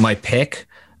my pick.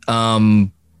 But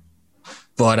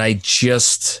I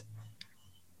just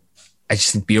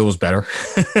think Beal was better.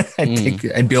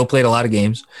 And Beal played a lot of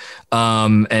games.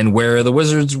 And where are the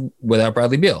Wizards without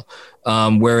Bradley Beal?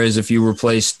 Whereas if you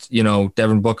replaced,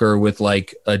 Devin Booker with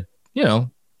like a,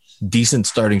 decent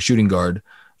starting shooting guard.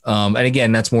 And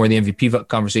again, that's more the MVP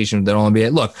conversation than all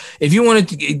NBA. Look, if you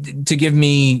wanted to give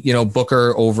me,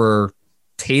 Booker over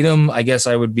Tatum, I guess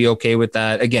I would be okay with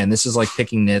that. Again, this is like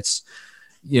picking nits.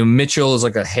 Mitchell is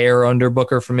like a hair under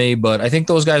Booker for me, but I think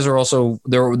those guys are also,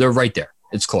 they're right there.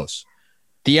 It's close.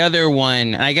 The other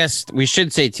one, I guess we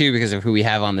should say too, because of who we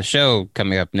have on the show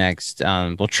coming up next.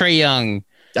 Trae Young.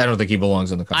 I don't think he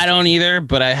belongs in the conversation. I don't either,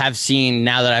 but I have seen,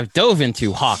 now that I've dove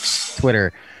into Hawks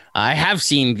Twitter, I have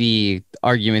seen the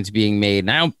arguments being made,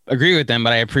 and I don't agree with them,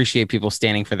 but I appreciate people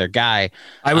standing for their guy.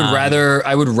 I would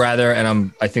rather,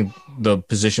 and I think the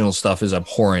positional stuff is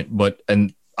abhorrent,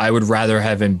 and I would rather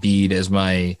have Embiid as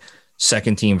my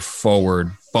second team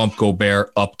forward, bump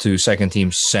Gobert up to second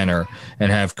team center,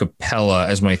 and have Capella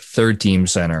as my third team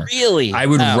center. Really? I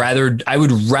would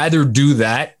rather do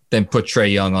that than put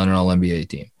Trae Young on an all NBA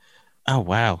team. Oh,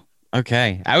 wow.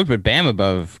 Okay. I would put Bam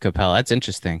above Capella. That's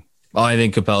interesting. Oh, I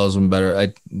think Capella's been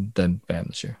better than Bam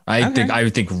this year. I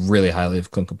would think really highly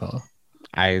of Clint Capella.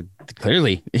 I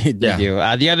clearly do.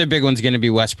 The other big one's going to be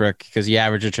Westbrook because he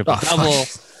averaged a triple-double.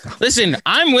 Listen,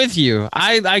 I'm with you.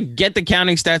 I get the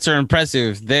counting stats are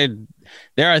impressive. There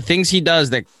are things he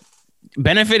does that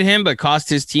benefit him but cost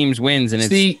his teams wins,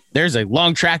 and there's a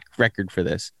long track record for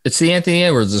this. It's the Anthony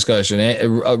Edwards discussion.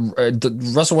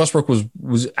 Russell Westbrook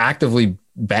was actively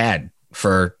bad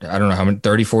for, I don't know how many,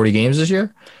 30, 40 games this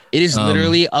year. It is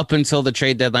literally up until the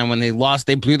trade deadline when they lost.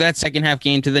 They blew that second half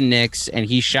game to the Knicks, and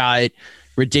he shot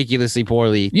ridiculously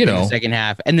poorly in the second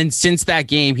half. And then since that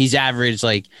game, he's averaged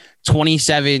like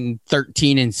 27,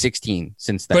 13, and 16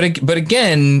 since then. But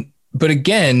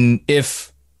again,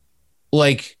 if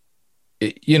like,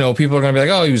 people are going to be like,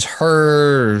 oh, he was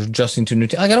hurt or adjusting to new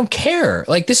team. Like, I don't care.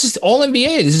 Like, this is all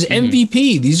NBA. This is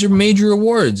MVP. These are major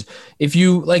awards. If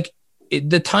you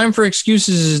the time for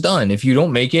excuses is done. If you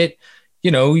don't make it,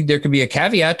 there could be a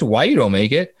caveat to why you don't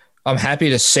make it. I'm happy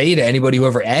to say to anybody who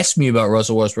ever asked me about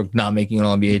Russell Westbrook not making an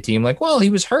all-NBA team, like, well, he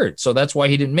was hurt, so that's why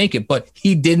he didn't make it. But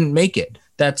he didn't make it.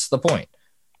 That's the point.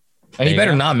 And he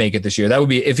better not make it this year. That would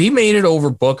be, if he made it over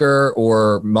Booker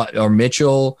or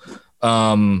Mitchell,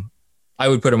 I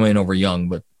would put him in over Young.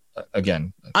 But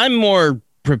again, I'm more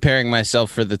preparing myself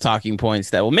for the talking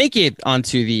points that will make it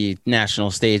onto the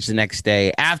national stage the next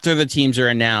day after the teams are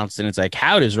announced. And it's like,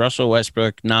 how does Russell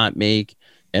Westbrook not make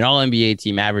an all-NBA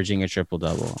team averaging a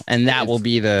triple-double? And that will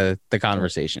be the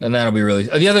conversation. And that'll be really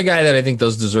the other guy that I think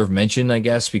does deserve mention, I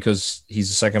guess, because he's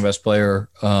the second best player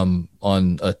on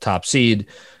a top seed,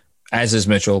 as is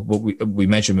Mitchell. But we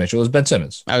mentioned Mitchell is Ben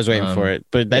Simmons. I was waiting for it,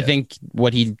 but I think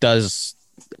what he does,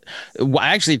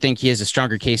 I actually think he has a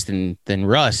stronger case than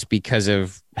Russ because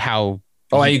of how.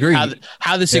 I agree.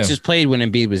 How the Sixers played when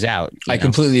Embiid was out. I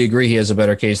completely agree. He has a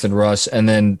better case than Russ. And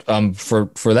then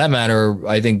for that matter,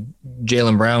 I think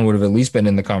Jaylen Brown would have at least been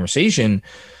in the conversation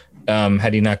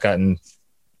had he not gotten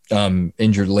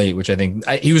injured late, which I think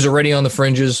he was already on the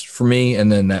fringes for me,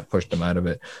 and then that pushed him out of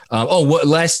it.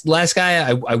 Last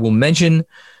guy I will mention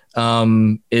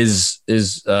is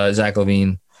Zach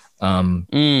LaVine.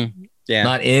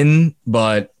 Not in,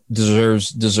 but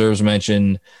deserves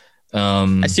mention.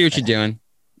 I see what you're doing.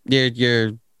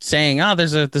 You're saying,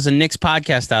 there's a Knicks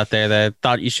podcast out there that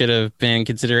thought you should have been in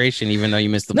consideration, even though you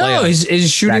missed the playoffs. No,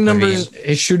 his shooting numbers.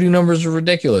 His shooting numbers are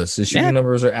ridiculous. His shooting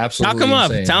numbers are absolutely. Knock him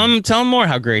up. Insane. Tell him more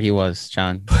how great he was,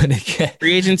 John. But again,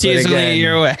 free agency is only a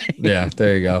year away. Yeah,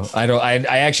 there you go. I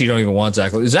actually don't even want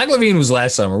Zach. Zach LaVine was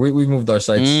last summer. We moved our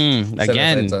sights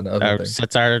again.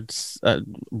 Sets our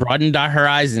broadened our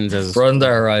horizons, as John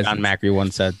Macri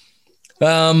once said.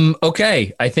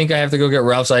 Okay, I think I have to go get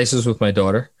Ralph's Ices with my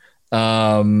daughter.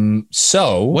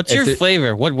 So what's your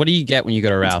flavor? What do you get when you go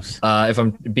to Ralph's? If I'm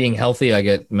being healthy, I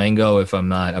get mango. If I'm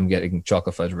not, I'm getting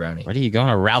chocolate fudge brownie. What are you going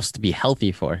to Ralph's to be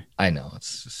healthy for? I know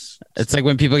it's like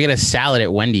when people get a salad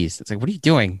at Wendy's. It's like, what are you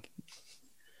doing?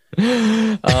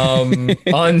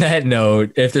 On that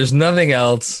note, if there's nothing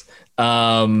else,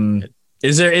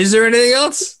 is there anything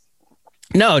else?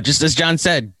 No, just as John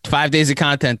said, 5 days of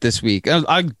content this week.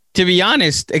 To be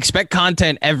honest, expect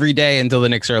content every day until the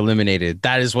Knicks are eliminated.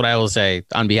 That is what I will say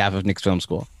on behalf of Knicks Film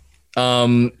School.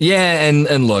 Yeah,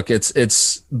 and look,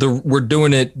 we're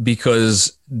doing it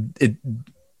because it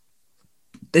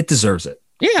deserves it.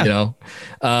 Yeah, you know.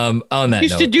 On that,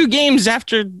 used to do games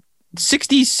after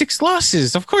 66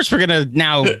 losses. Of course, we're gonna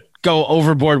now go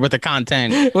overboard with the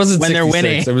content. It wasn't when 66. They're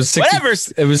winning. It was 60, whatever.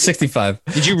 It was 65.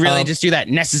 Did you really just do that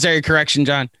necessary correction,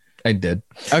 John? I did.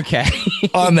 Okay.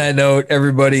 On that note,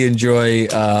 everybody enjoy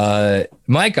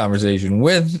my conversation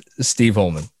with Steve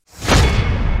Holman.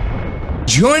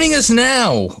 Joining us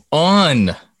now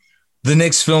on the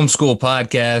Knicks Film School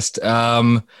podcast.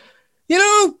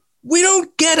 We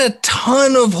don't get a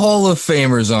ton of Hall of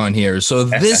Famers on here, so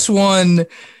this one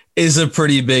is a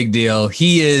pretty big deal.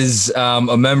 He is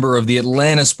a member of the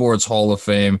Atlanta Sports Hall of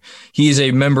Fame. He is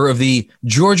a member of the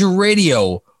Georgia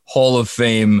Radio Hall of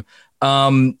Fame.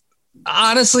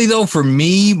 Honestly, though, for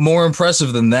me, more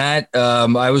impressive than that,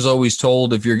 I was always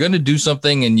told if you're going to do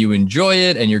something and you enjoy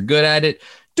it and you're good at it,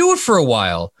 do it for a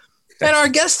while. And our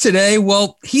guest today,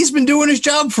 well, he's been doing his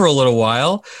job for a little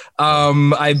while.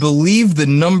 I believe the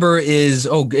number is,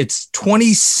 it's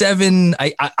 27.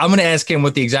 I'm going to ask him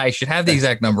I should have the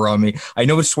exact number on me. I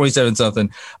know it's 27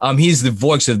 something. He's the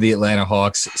voice of the Atlanta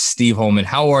Hawks, Steve Holman.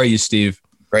 How are you, Steve?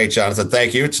 Great, Jonathan.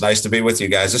 Thank you. It's nice to be with you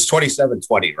guys. It's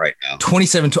 27-20 right now.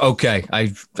 27. Okay.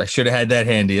 I should have had that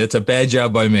handy. That's a bad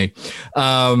job by me.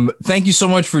 Thank you so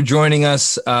much for joining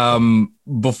us.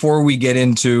 Before we get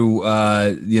into,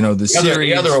 the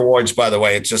series. The other awards, by the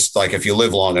way, it's just like if you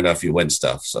live long enough, you win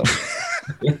stuff. So.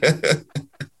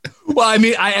 Well, I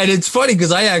mean, and it's funny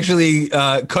because I actually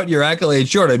cut your accolades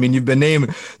short. I mean, you've been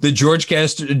named the Georgia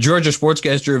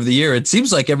Sportscaster of the Year. It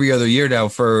seems like every other year now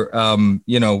for,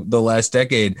 the last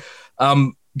decade.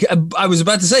 I was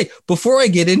about to say, before I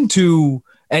get into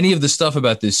any of the stuff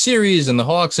about this series and the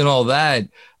Hawks and all that,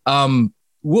 I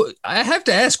have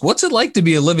to ask, what's it like to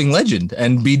be a living legend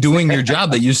and be doing your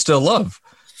job that you still love?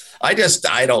 I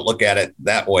don't look at it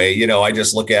that way. I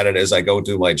just look at it as I go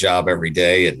do my job every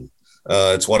day. And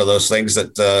it's one of those things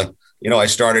that, I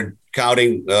started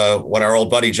counting when our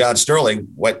old buddy John Sterling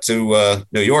went to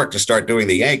New York to start doing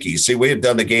the Yankees. See, we had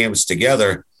done the games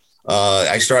together.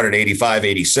 I started 85,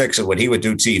 86. And when he would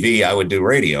do TV, I would do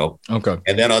radio. Okay.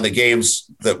 And then on the games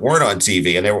that weren't on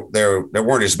TV, and there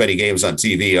weren't as many games on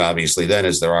TV, obviously, then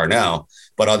as there are now.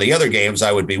 But on the other games,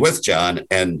 I would be with John.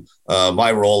 And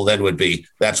my role then would be,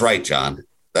 that's right, John.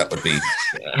 That would be.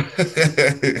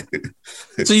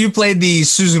 So you played the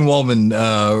Susan Waldman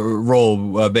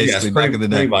role basically back in the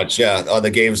day. Pretty much, yeah. On the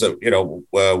games that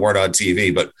weren't on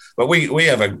TV, but we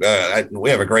have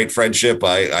a great friendship.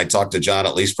 I talk to John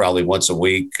at least probably once a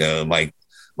week. My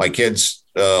kids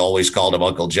always called him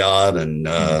Uncle John, and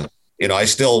I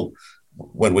still,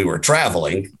 when we were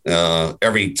traveling,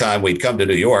 every time we'd come to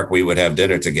New York, we would have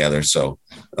dinner together. So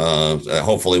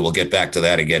hopefully we'll get back to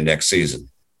that again next season.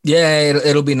 Yeah,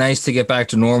 it'll be nice to get back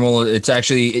to normal. It's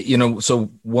actually, so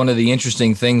one of the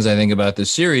interesting things I think about this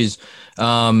series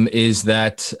is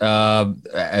that,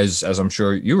 as I'm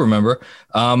sure you remember,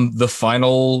 the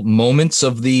final moments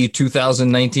of the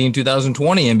 2019-2020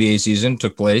 NBA season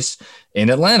took place in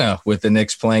Atlanta with the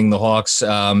Knicks playing the Hawks.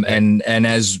 And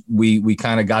as we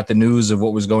kind of got the news of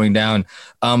what was going down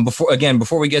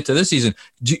before we get to this season,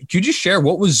 could you just share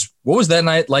what was that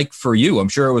night like for you? I'm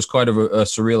sure it was quite of a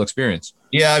surreal experience.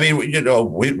 Yeah, I mean,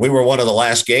 we were one of the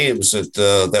last games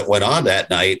that went on that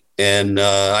night, and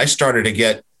I started to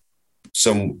get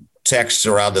some texts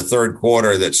around the third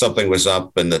quarter that something was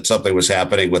up and that something was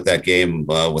happening with that game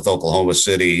with Oklahoma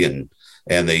City and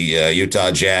the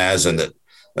Utah Jazz, and that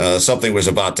something was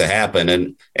about to happen.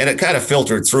 And it kind of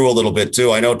filtered through a little bit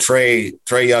too. I know Trae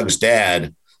Young's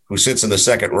dad, who sits in the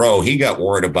second row, he got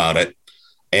word about it,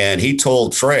 and he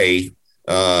told Trae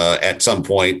at some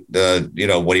point,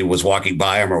 when he was walking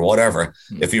by him or whatever.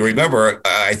 If you remember,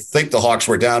 I think the Hawks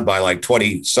were down by like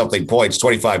 20-something points,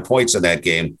 25 points in that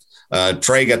game.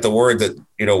 Trae got the word that,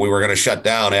 we were going to shut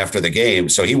down after the game.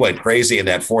 So he went crazy in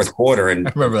that fourth quarter. And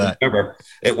I remember that.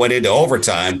 It went into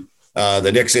overtime.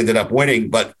 The Knicks ended up winning.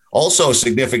 But also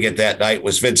significant that night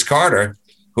was Vince Carter,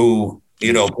 who,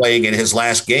 playing in his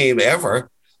last game ever.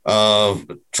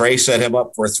 Trae set him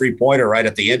up for a 3-pointer right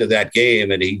at the end of that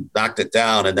game, and he knocked it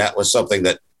down. And that was something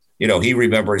that, he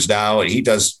remembers now. And he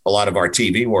does a lot of our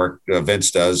TV work,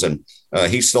 Vince does. And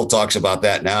he still talks about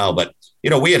that now. But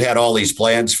we had all these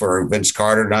plans for Vince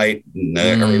Carter night and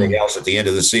everything else at the end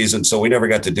of the season, so we never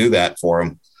got to do that for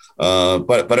him.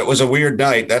 But it was a weird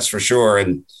night, that's for sure.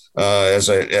 And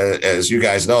as you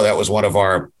guys know, that was one of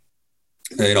our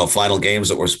final games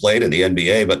that was played in the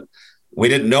NBA. But we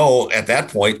didn't know at that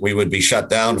point we would be shut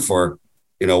down for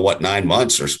 9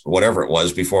 months or whatever it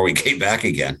was before we came back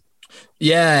again.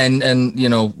 Yeah, and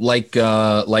like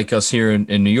us here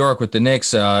in New York with the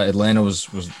Knicks, Atlanta was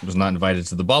not invited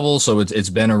to the bubble, so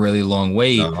it's been a really long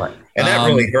wait. And that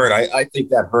really hurt. I think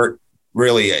that hurt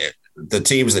really the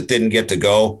teams that didn't get to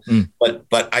go.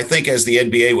 But I think as the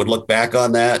NBA would look back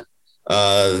on that,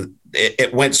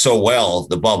 it went so well,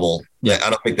 the bubble. Yeah. I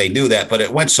don't think they knew that, but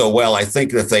it went so well. I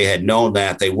think if they had known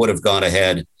that, they would have gone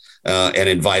ahead and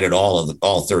invited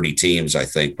all 30 teams, I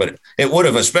think. But it would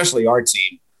have, especially our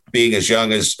team, being as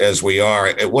young as we are,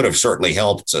 it would have certainly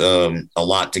helped a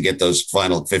lot to get those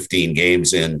final 15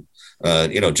 games in,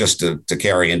 just to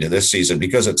carry into this season,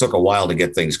 because it took a while to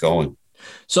get things going.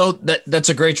 So that's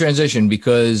a great transition,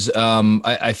 because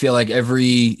I feel like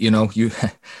every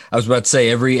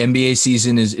NBA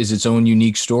season is its own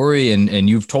unique story, and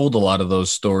you've told a lot of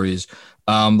those stories.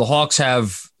 The Hawks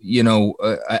have,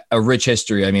 a rich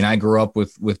history. I mean, I grew up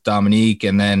with Dominique,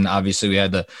 and then obviously we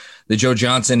had the Joe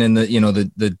Johnson and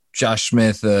the Josh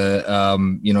Smith,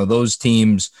 those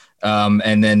teams.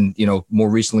 And then, more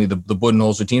recently the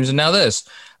Budenholzer teams, and now this.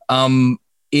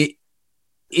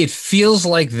 It feels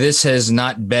like this has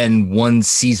not been one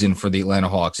season for the Atlanta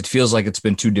Hawks. It feels like it's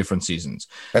been two different seasons.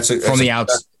 That's a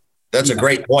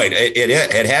great point.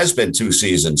 It has been two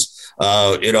seasons.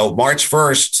 March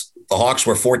 1st, the Hawks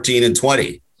were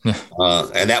 14-20,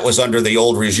 and that was under the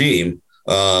old regime.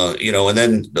 And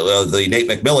then the Nate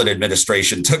McMillan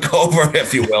administration took over,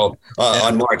 if you will,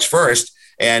 on March 1st.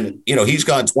 And, he's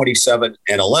gone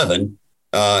 27-11.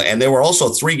 And there were also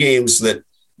 3 games that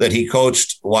he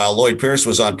coached while Lloyd Pierce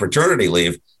was on paternity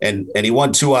leave, and he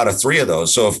won 2 out of 3 of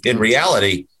those. So in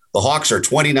reality, the Hawks are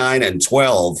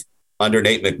 29-12 under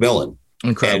Nate McMillan.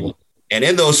 Incredible. And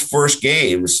in those first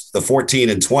games, the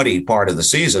 14-20 part of the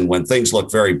season, when things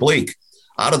looked very bleak,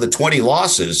 out of the 20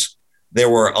 losses, there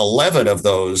were 11 of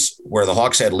those where the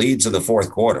Hawks had leads in the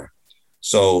fourth quarter.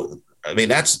 So, I mean,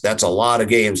 that's a lot of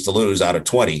games to lose out of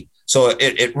 20. So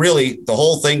it really, the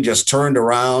whole thing just turned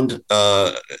around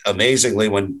amazingly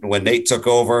when Nate took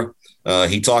over.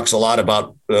 He talks a lot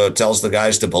about, tells the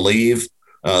guys to believe.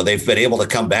 They've been able to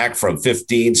come back from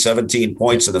 15, 17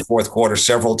 points in the fourth quarter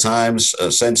several times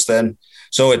since then.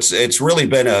 So it's really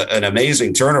been an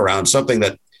amazing turnaround, something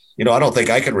that, I don't think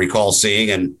I can recall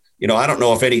seeing. And, I don't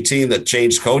know if any team that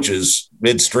changed coaches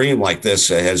midstream like this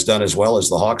has done as well as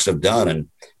the Hawks have done. And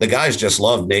the guys just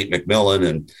love Nate McMillan.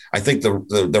 And I think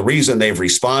the reason they've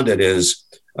responded is,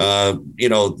 they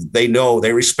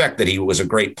respect that he was a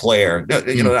great player. Not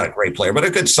a great player, but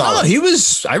a good solid. Oh,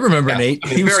 I remember Nate.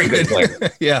 He was a very good player.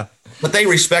 Yeah. But they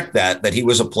respect that he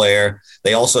was a player.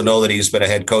 They also know that he's been a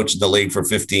head coach in the league for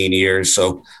 15 years.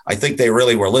 So I think they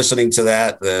really were listening to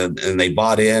that and they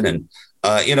bought in. And,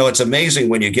 it's amazing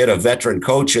when you get a veteran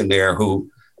coach in there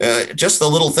who just the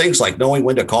little things like knowing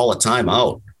when to call a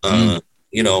timeout.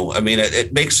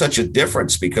 It makes such a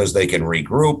difference because they can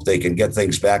regroup, they can get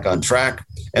things back on track.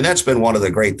 And that's been one of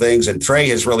the great things. And Trae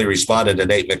has really responded to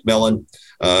Nate McMillan.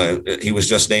 He was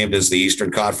just named as the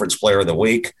Eastern Conference Player of the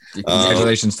Week.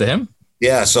 Congratulations to him.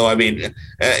 Yeah. So, I mean,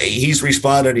 he's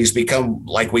responded. He's become,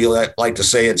 like we like to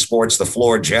say in sports, the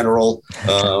floor general.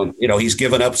 He's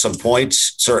given up some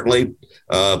points, certainly,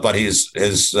 but his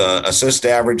assist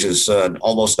average is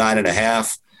almost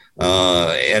 9.5.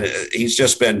 And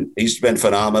he's been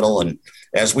phenomenal. And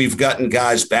as we've gotten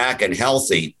guys back and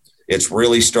healthy, it's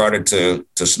really started to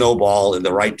snowball in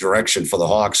the right direction for the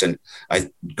Hawks. And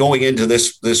going into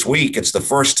this week, it's the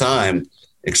first time,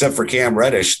 except for Cam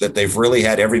Reddish, that they've really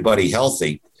had everybody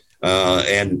healthy.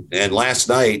 And last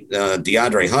night,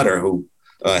 DeAndre Hunter, who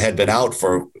had been out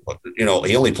for, he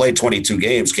only played 22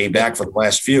 games, came back for the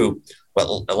last few. But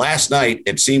last night,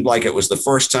 it seemed like it was the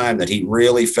first time that he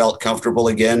really felt comfortable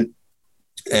again.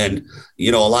 And,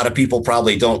 a lot of people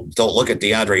probably don't look at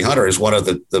DeAndre Hunter as one of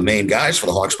the main guys for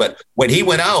the Hawks. But when he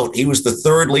went out, he was the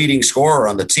third leading scorer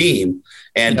on the team.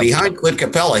 And behind Clint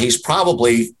Capella, he's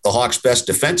probably the Hawks' best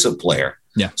defensive player.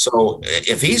 Yeah. So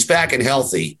if he's back and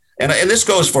healthy, and this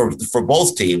goes for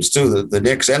both teams too, the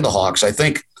Knicks and the Hawks, I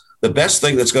think the best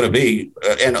thing that's going to be,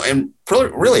 and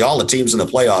really all the teams in the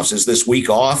playoffs, is this week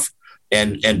off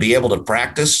and be able to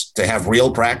practice, to have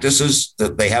real practices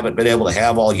that they haven't been able to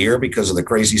have all year because of the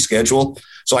crazy schedule.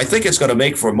 So I think it's going to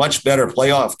make for much better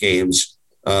playoff games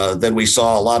than we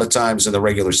saw a lot of times in the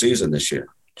regular season this year.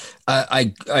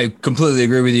 I completely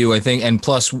agree with you. I think, and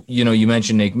plus, you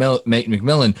mentioned Nate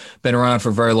McMillan, been around for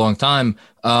a very long time.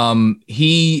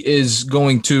 He is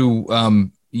going to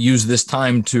use this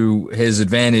time to his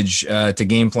advantage to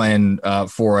game plan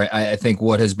for, I think,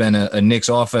 what has been a Knicks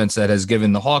offense that has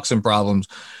given the Hawks some problems.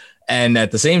 And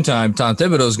at the same time, Tom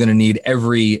Thibodeau is going to need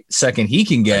every second he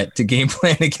can get to game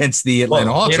plan against the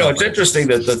Atlanta Hawks. It's interesting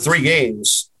that the 3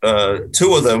 games, 2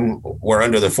 of them were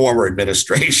under the former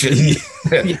administration.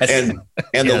 Yes.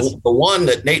 And the one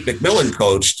that Nate McMillan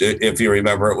coached, if you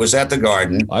remember, it was at the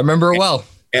Garden. I remember it well.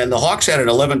 And the Hawks had an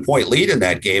 11-point lead in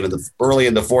that game early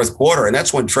in the fourth quarter. And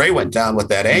that's when Trey went down with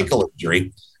that ankle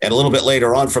injury. And a little bit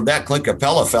later on from that, Clint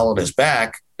Capella fell on his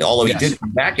back, although he did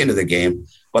come back into the game.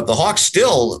 But the Hawks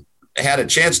still had a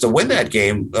chance to win that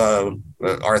game.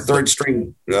 Our third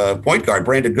string point guard,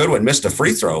 Brandon Goodwin, missed a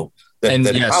free throw that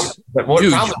probably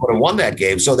would have won that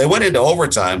game. So they went into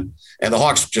overtime and the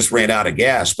Hawks just ran out of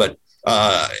gas. But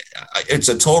it's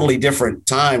a totally different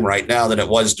time right now than it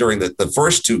was during the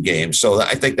first 2 games. So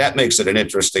I think that makes it an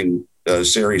interesting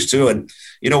series too. And,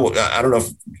 I don't know if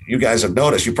you guys have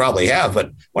noticed, you probably have,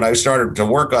 but when I started to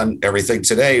work on everything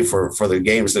today for the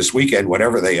games this weekend,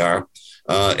 whatever they are,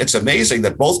 it's amazing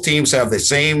that both teams have the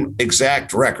same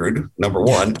exact record. Number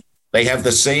one, they have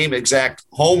the same exact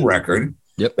home record.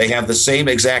 Yep. They have the same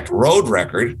exact road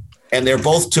record, and they're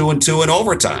both 2-2 in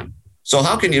overtime. So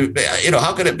how can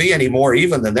how can it be any more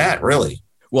even than that, really?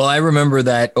 Well, I remember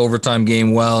that overtime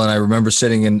game well, and I remember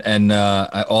sitting and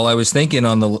all I was thinking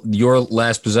on your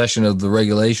last possession of the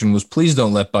regulation was, please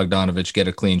don't let Bogdanović get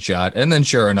a clean shot. And then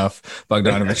sure enough,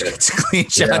 Bogdanović gets a clean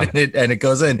shot and it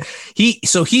goes in.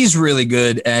 He's really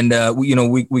good. And,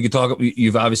 we could talk,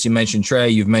 you've obviously mentioned Trey,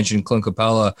 you've mentioned Clint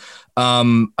Capella.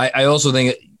 I also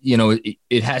think,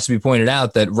 it has to be pointed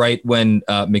out that right when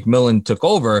McMillan took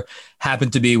over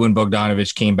happened to be when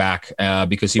Bogdanović came back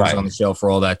because he was on the shelf for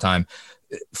all that time.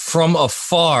 From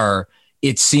afar,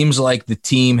 it seems like the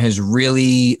team has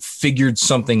really figured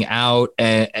something out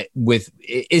let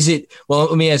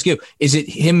me ask you, is it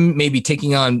him maybe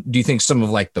taking on, do you think, some of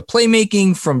like the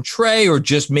playmaking from Trey, or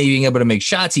just maybe being able to make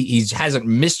shots? He hasn't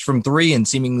missed from 3 in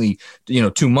seemingly,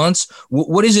 2 months.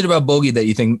 What is it about Bogey that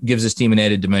you think gives this team an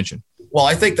added dimension? Well,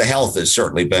 I think the health has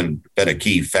certainly been a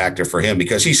key factor for him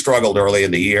because he struggled early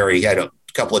in the year. He had a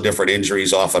couple of different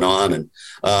injuries off and on. And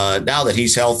now that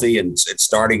he's healthy and it's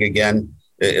starting again,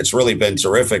 it's really been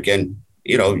terrific. And,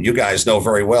 you guys know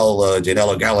very well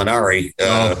Danilo Gallinari,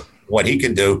 what he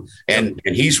can do. And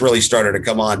he's really started to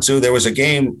come on too. There was a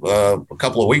game a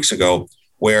couple of weeks ago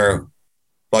where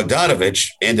Bogdanović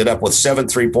ended up with 7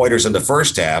 3-pointers in the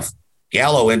first half.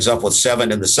 Gallo ends up with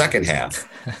 7 in the second half.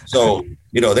 So,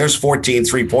 there's 14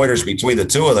 3-pointers between the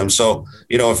two of them. So,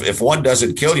 if one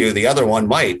doesn't kill you, the other one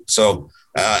might. So,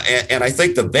 and I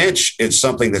think the bench is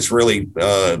something that's really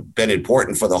been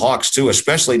important for the Hawks too,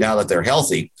 especially now that they're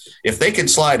healthy. If they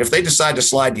decide to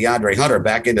slide DeAndre Hunter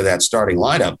back into that starting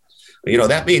lineup,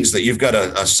 that means that you've got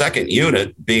a second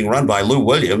unit being run by Lou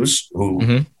Williams,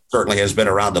 who certainly has been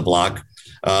around the block.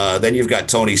 Then you've got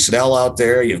Tony Snell out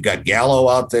there. You've got Gallo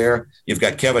out there. You've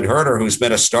got Kevin Huerter, who's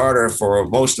been a starter for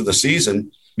most of the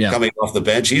season, coming off the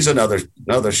bench. He's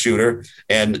another shooter.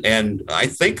 And I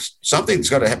think something that's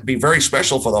going to be very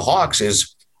special for the Hawks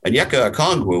is Onyeka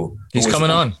Okongwu. He's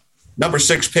coming on. number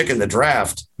 6 pick in the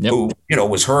draft, who,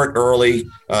 was hurt early.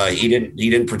 He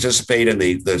didn't participate in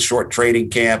the short training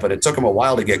camp, and it took him a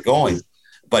while to get going.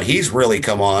 But he's really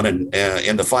come on, and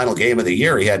in the final game of the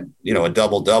year, he had, a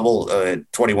double-double,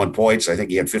 21 points. I think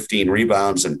he had 15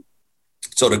 rebounds. And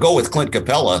so to go with Clint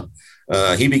Capella,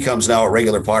 he becomes now a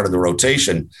regular part of the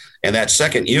rotation. And that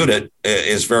second unit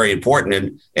is very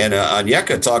important. And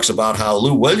Onyeka talks about how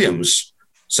Lou Williams,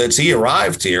 since he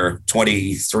arrived here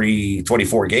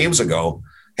 24 games ago,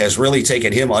 has really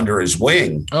taken him under his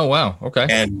wing. Oh, wow. Okay.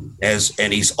 And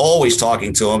he's always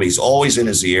talking to him. He's always in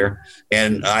his ear.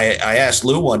 And I asked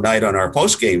Lou one night on our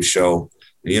post-game show,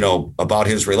 about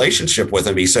his relationship with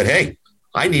him. He said, "Hey,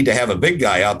 I need to have a big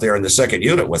guy out there in the second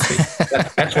unit with me.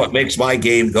 That's what makes my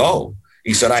game go."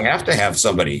 He said, "I have to have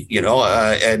somebody,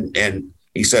 and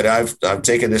he said, I've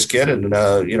taken this kid and,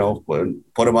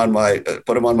 put him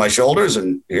on my shoulders,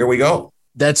 and here we go."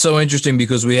 That's so interesting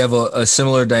because we have a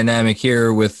similar dynamic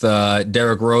here with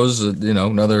Derrick Rose,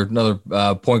 another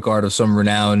point guard of some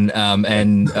renown,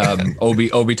 and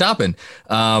Obi Toppin,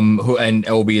 who, and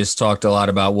Obi has talked a lot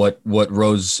about what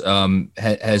Rose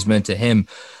has meant to him.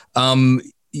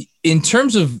 In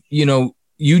terms of,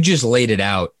 you just laid it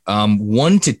out,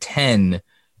 1 to 10.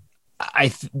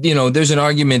 There's an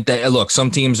argument that, look,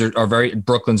 some teams are very,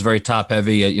 Brooklyn's very top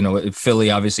heavy. Philly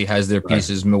obviously has their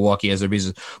pieces, right. Milwaukee has their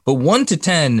pieces, but 1 to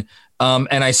 10.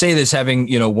 And I say this having,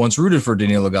 once rooted for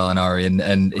Danilo Gallinari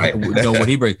and right. Know what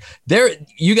he brings there.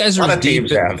 You guys are deep.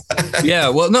 Yeah.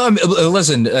 Well, no,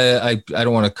 listen, I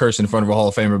don't want to curse in front of a Hall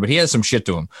of Famer, but he has some shit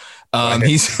to him. Right.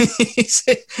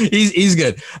 He's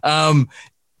good.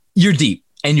 You're deep.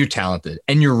 And you're talented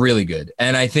and you're really good.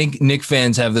 And I think Knick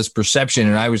fans have this perception.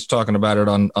 And I was talking about it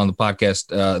on the podcast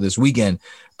this weekend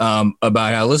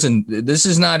about how, listen, this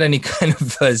is not any kind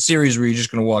of a series where you're just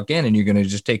going to walk in and you're going to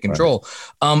just take control.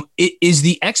 Right. Is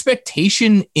the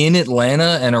expectation in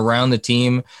Atlanta and around the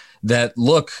team that,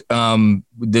 look,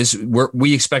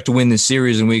 we expect to win this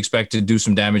series and we expect to do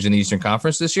some damage in the Eastern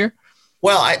Conference this year?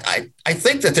 Well, I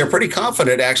think that they're pretty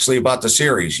confident actually about the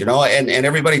series, and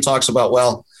everybody talks about,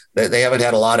 well, they haven't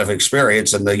had a lot of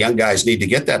experience and the young guys need to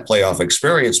get that playoff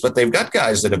experience, but they've got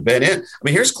guys that have been in. I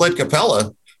mean, here's Clint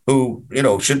Capella, who,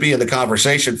 should be in the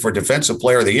conversation for Defensive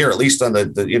Player of the Year, at least on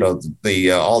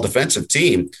the all defensive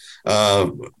team.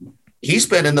 He's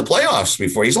been in the playoffs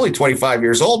before. He's only 25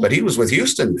 years old, but he was with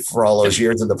Houston for all those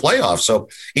years in the playoffs. So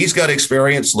he's got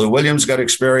experience. Lou Williams got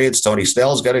experience. Tony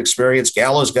Snell's got experience.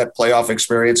 Gallo's got playoff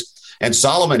experience. And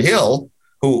Solomon Hill,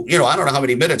 who, I don't know how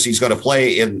many minutes he's going to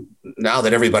play in now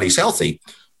that everybody's healthy,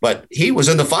 but he was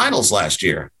in the finals last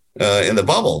year in the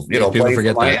bubble, playing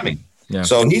for Miami. Yeah.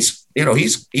 So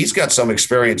he's got some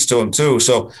experience to him too.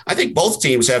 So I think both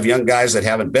teams have young guys that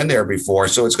haven't been there before.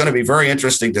 So it's going to be very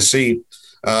interesting to see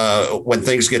when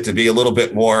things get to be a little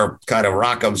bit more kind of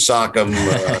rock'em sock'em,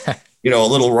 a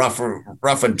little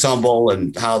rough and tumble,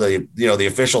 and how the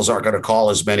officials aren't going to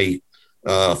call as many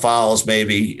fouls.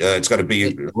 Maybe it's going to be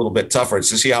a little bit tougher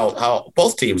to see how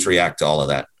both teams react to all of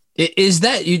that. Is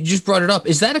that, you just brought it up,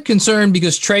 is that a concern?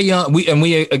 Because Trae Young,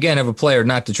 we again have a player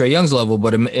not to Trae Young's level,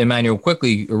 but Emmanuel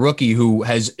Quickley, a rookie who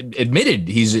has admitted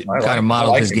he's kind of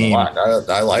modeled his game.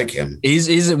 I like him.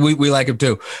 We like him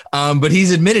too. But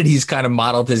he's admitted he's kind of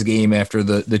modeled his game after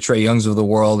the Trae Youngs of the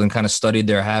world and kind of studied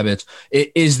their habits.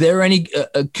 Is there any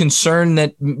concern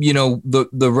that,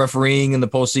 the refereeing in the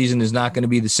postseason is not going to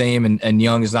be the same and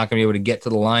Young is not going to be able to get to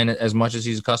the line as much as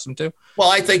he's accustomed to?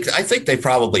 Well, I think they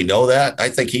probably know that. I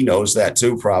think he knows that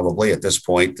too, probably at this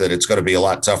point, that it's going to be a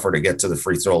lot tougher to get to the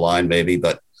free throw line, maybe.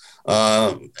 But,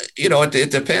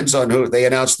 it depends on who. They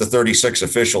announced the 36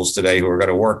 officials today who are going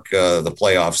to work the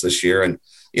playoffs this year. And,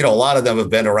 a lot of them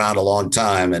have been around a long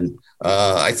time. And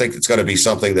I think it's going to be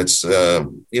something that's,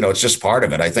 it's just part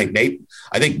of it. I think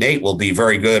Nate will be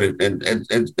very good.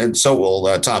 And so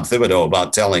will Tom Thibodeau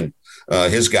about telling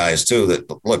his guys too, that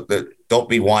look, that don't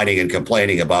be whining and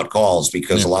complaining about calls,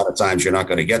 because a lot of times you're not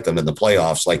going to get them in the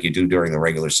playoffs like you do during the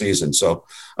regular season. So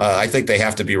I think they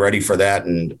have to be ready for that.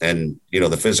 And the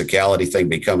physicality thing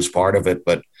becomes part of it.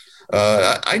 But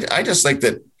I just think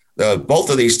that both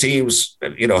of these teams,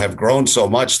 have grown so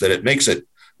much that it makes it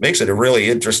a really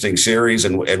interesting series,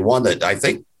 and one that I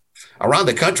think around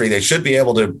the country, they should be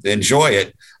able to enjoy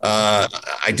it.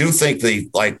 I do think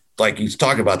like he's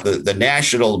talking about the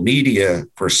national media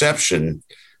perception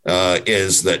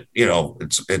is that,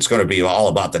 it's going to be all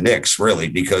about the Knicks, really,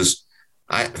 because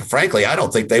frankly, I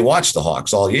don't think they watch the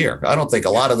Hawks all year. I don't think a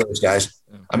lot of those guys,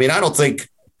 I don't think,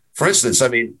 for instance, I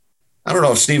don't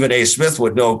know if Stephen A. Smith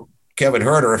would know Kevin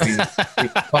Huerter if he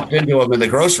bumped into him in the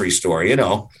grocery store, you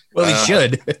know. Well, he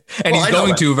should. And he's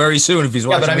going to very soon if he's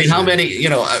watching. Yeah, but I mean, how many, you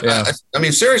know, I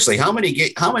mean, seriously, how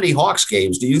many Hawks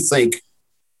games do you think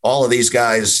all of these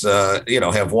guys, you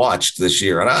know, have watched this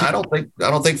year? And I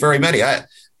don't think very many.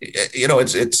 You know,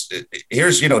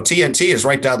 here's, you know, TNT is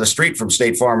right down the street from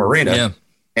State Farm Arena. Yeah.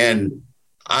 And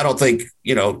I don't think,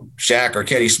 you know, Shaq or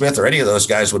Kenny Smith or any of those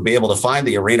guys would be able to find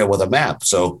the arena with a map.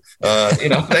 So, you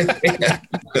know,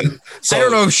 so, I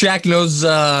don't know if Shaq knows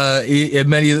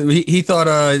he thought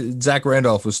Zach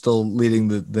Randolph was still leading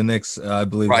the Knicks, I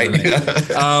believe. Right.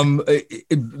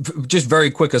 Just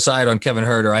very quick aside on Kevin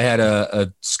Huerter. I had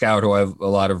a scout who I have a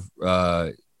lot of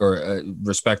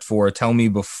respect for tell me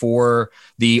before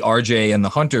the RJ and the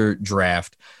Hunter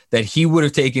draft that he would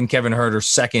have taken Kevin Huerter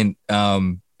second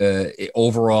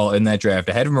overall in that draft,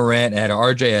 ahead of Morant, ahead of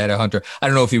RJ, ahead of Hunter. I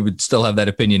don't know if he would still have that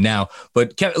opinion now,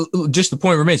 but just the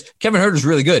point remains, Kevin Huerter's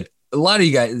really good. A lot of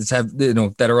you guys have, you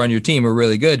know, that are on your team are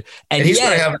really good, and he's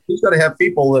going to have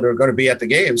people that are going to be at the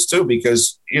games too,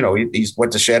 because you know he's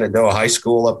went to Shenandoah High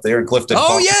School up there in Clifton. Oh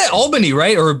Park. Yeah, Albany,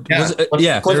 right? Or Clifton,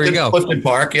 there you go, Clifton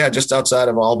Park, yeah, just outside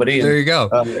of Albany. And, there you go.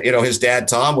 You know, his dad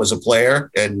Tom was a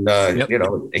player, and you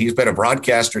know he's been a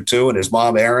broadcaster too, and his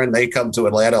mom Erin, they come to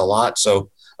Atlanta a lot, so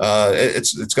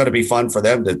it's going to be fun for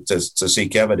them to see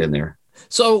Kevin in there.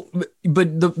 So,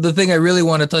 but the thing I really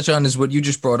want to touch on is what you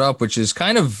just brought up, which is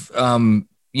kind of,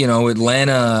 you know,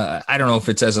 Atlanta. I don't know if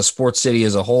it's as a sports city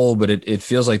as a whole, but it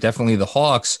feels like definitely the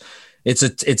Hawks. It's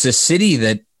a city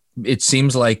that it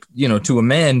seems like, you know, to a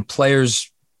man, players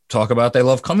talk about they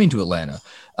love coming to Atlanta.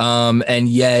 And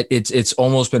yet it's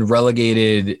almost been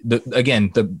relegated.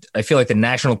 I feel like the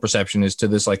national perception is to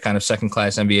this like kind of second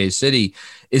class NBA city.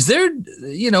 Is there,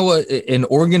 you know, an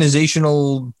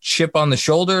organizational chip on the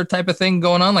shoulder type of thing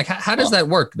going on? Like how does that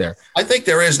work there? I think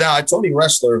there is now. Tony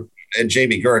Ressler and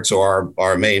Jamie Gertz, who are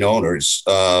our main owners,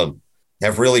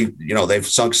 have really, you know, they've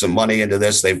sunk some money into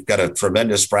this. They've got a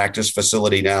tremendous practice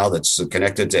facility now that's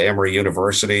connected to Emory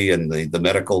University and the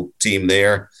medical team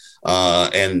there.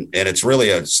 And it's really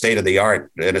a state of the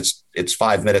art, and it's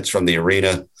 5 minutes from the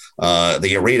arena.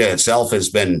 The arena itself has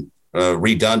been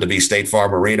redone to be State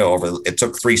Farm Arena it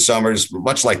took 3 summers,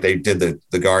 much like they did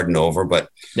the Garden over, but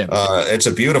it's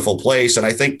a beautiful place. And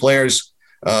I think players,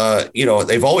 you know,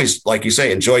 they've always, like you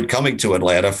say, enjoyed coming to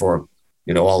Atlanta for,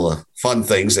 you know, all the fun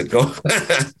things that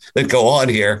go on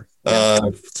here.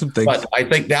 But I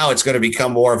think now it's going to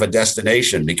become more of a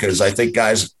destination, because I think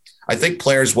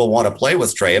players will want to play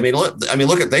with Trey. I mean,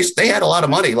 look at they had a lot of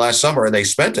money last summer and they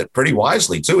spent it pretty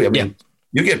wisely too. I mean,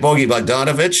 you get Bogey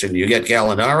Bogdanovic and you get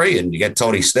Gallinari and you get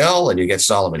Tony Snell and you get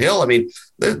Solomon Hill. I mean,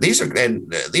 these are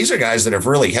guys that have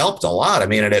really helped a lot. I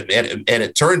mean, and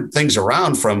it turned things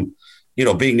around from, you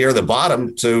know, being near the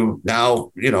bottom to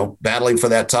now, you know, battling for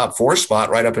that top 4 spot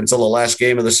right up until the last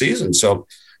game of the season. So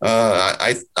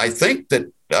I think that,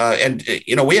 and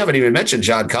you know, we haven't even mentioned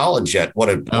John Collins yet.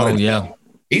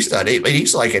 He's done.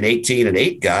 He's like an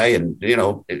 18-8 guy, and you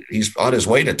know he's on his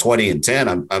way to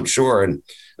 20-10. I'm sure,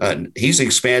 and he's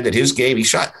expanded his game.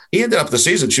 He ended up the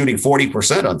season shooting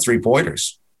 40% on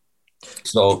 3-pointers.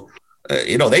 So,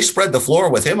 you know, they spread the floor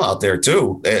with him out there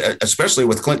too, especially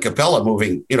with Clint Capella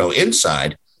moving, you know,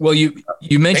 inside. Well, you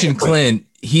mentioned Clint.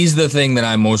 He's the thing that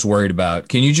I'm most worried about.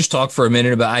 Can you just talk for a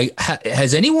minute about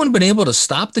has anyone been able to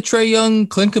stop the Trae Young,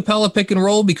 Clint Capella pick and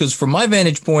roll? Because from my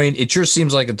vantage point, it sure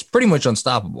seems like it's pretty much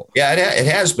unstoppable. Yeah, it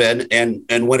has been.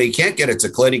 And when he can't get it to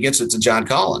Clint, he gets it to John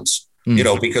Collins, you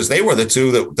know, because they were the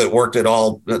two that worked it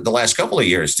all the last couple of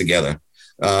years together.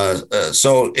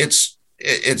 So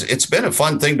it's been a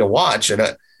fun thing to watch.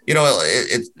 And, you know,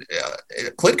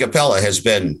 Clint Capella has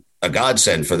been a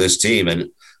godsend for this team.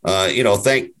 And, you know,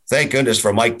 thank goodness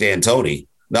for Mike D'Antoni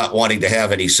not wanting to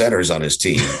have any centers on his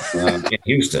team in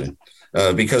Houston,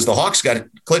 because the Hawks got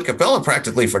Clint Capella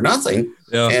practically for nothing.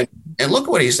 Yeah. And look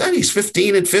what he's done. He's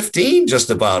 15-15 just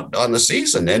about on the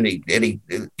season. And he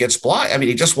gets blind. I mean,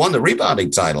 he just won the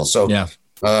rebounding title. So,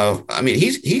 I mean,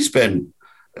 he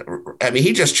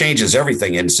just changes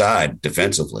everything inside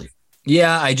defensively.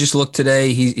 Yeah, I just looked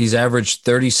today. He's averaged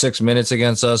 36 minutes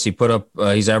against us. He put up.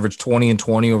 He's averaged 20 and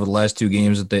 20 over the last 2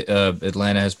 games that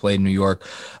Atlanta has played in New York.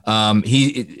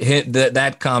 He hit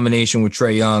that combination with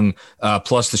Trae Young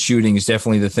plus the shooting is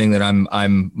definitely the thing that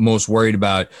I'm most worried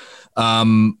about.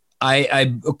 I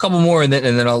a couple more and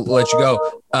then I'll let you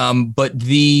go. But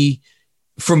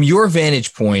from your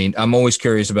vantage point, I'm always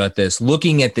curious about this.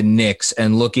 Looking at the Knicks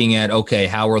and looking at, okay,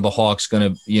 how are the Hawks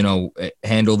going to,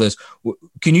 handle this?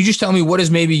 Can you just tell me what is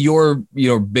maybe your,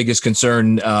 biggest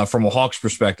concern from a Hawks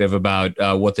perspective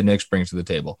about what the Knicks brings to the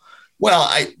table? Well,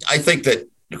 I think that,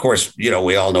 of course,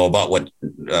 we all know about what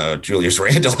Julius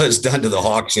Randle has done to the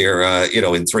Hawks here,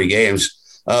 in 3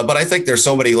 games. But I think there's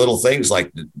so many little things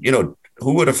like,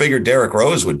 who would have figured Derrick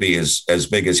Rose would be as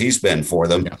big as he's been for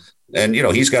them? Yeah. And,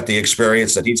 he's got the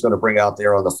experience that he's going to bring out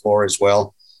there on the floor as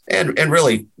well. And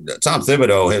really, Tom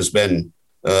Thibodeau has been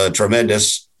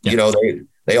tremendous. Yeah.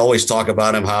 They always talk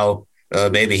about him, how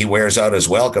maybe he wears out his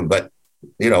welcome, but,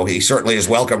 he certainly is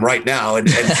welcome right now. And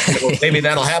maybe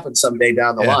that'll happen someday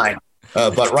down the line.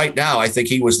 But right now, I think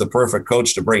he was the perfect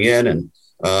coach to bring in. And,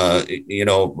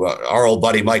 our old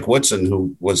buddy Mike Woodson,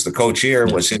 who was the coach here,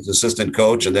 was his assistant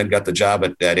coach and then got the job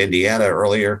at Indiana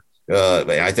earlier.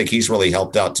 I think he's really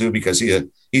helped out, too, because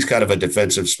he's kind of a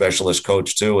defensive specialist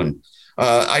coach, too. And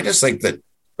I just think that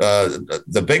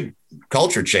the big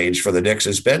culture change for the Knicks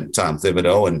has been Tom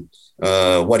Thibodeau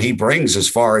and what he brings as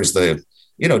far as the,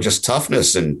 just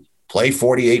toughness and play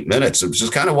 48 minutes, which is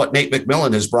kind of what Nate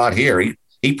McMillan has brought here.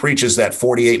 He preaches that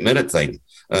 48-minute thing.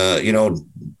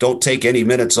 Don't take any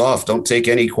minutes off. Don't take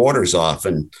any quarters off.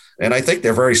 And I think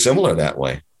they're very similar that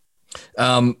way.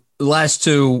 Last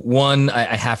 2, one,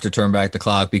 I have to turn back the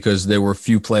clock because there were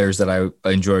few players that I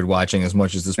enjoyed watching as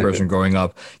much as this person growing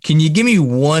up. Can you give me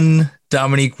one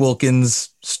Dominique Wilkins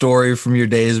story from your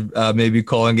days, maybe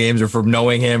calling games or from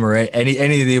knowing him or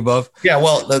any of the above? Yeah,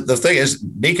 well, the thing is,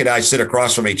 Nick and I sit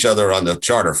across from each other on the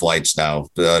charter flights now.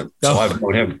 So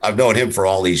I've known him for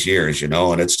all these years,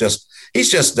 and it's just, he's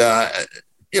just, I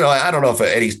don't know if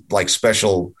any like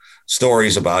special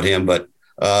stories about him, but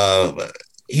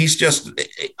he's just,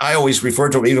 I always refer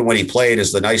to him, even when he played,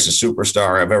 as the nicest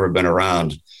superstar I've ever been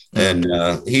around. And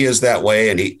he is that way.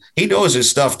 And he knows his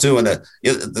stuff too. And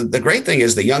the great thing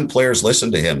is the young players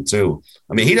listen to him too.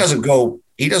 I mean, he doesn't go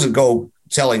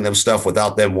telling them stuff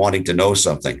without them wanting to know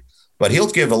something, but he'll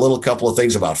give a little couple of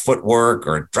things about footwork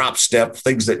or drop step,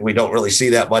 things that we don't really see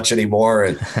that much anymore.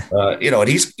 And, and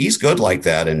he's good like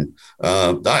that. And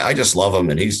I just love him,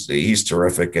 and he's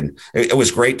terrific. And it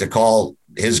was great to call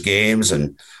his games,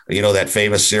 and, that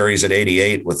famous series at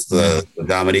 88 with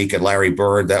Dominique and Larry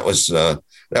Bird, that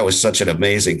was such an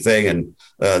amazing thing. And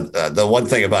the one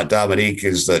thing about Dominique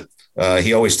is that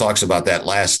he always talks about that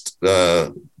last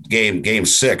game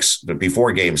 6,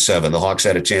 before game 7. The Hawks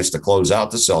had a chance to close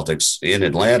out the Celtics in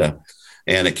Atlanta,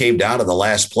 and it came down to the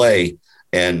last play.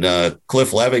 And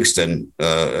Cliff Livingston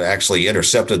actually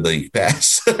intercepted the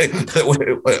pass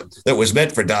that was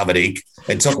meant for Dominique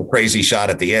and took a crazy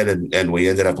shot at the end, and we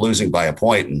ended up losing by a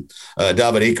point. And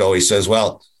Dominique always says,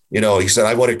 well, he said,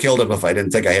 I would have killed him if I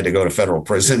didn't think I had to go to federal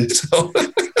prison. So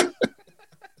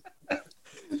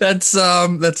that's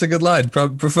a good line for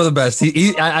the best.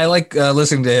 I like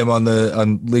listening to him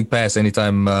on League Pass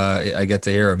anytime I get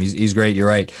to hear him. He's great. You're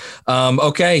right.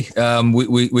 Okay.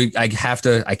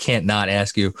 I can't not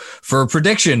ask you for a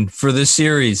prediction for this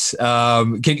series.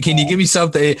 Can you give me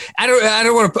something? I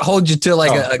don't want to hold you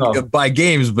to by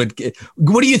games, but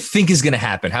what do you think is going to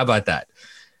happen? How about that?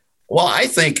 Well,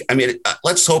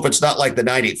 let's hope it's not like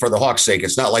for the Hawks' sake,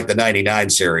 it's not like the 99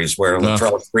 series where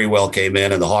Latrell Sprewell came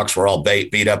in and the Hawks were all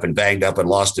beat up and banged up and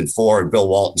lost in 4. And Bill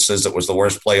Walton says it was the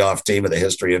worst playoff team in the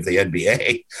history of the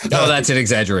NBA. No, that's an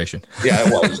exaggeration. Yeah,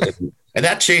 it was. And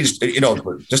that changed,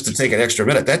 just to take an extra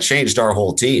minute, that changed our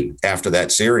whole team after that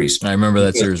series. I remember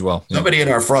that series well. Yeah. Somebody in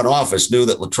our front office knew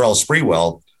that Latrell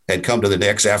Sprewell had come to the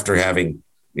Knicks after having,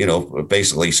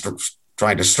 basically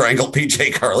trying to strangle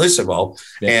PJ Carlesimo.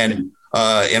 Yeah. And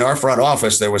in our front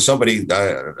office, there was somebody,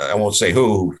 I won't say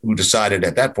who decided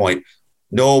at that point,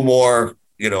 no more,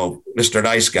 Mr.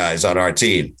 Nice Guys on our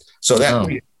team. So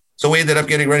we ended up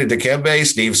getting rid of Dikembe,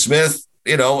 Steve Smith.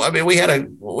 We had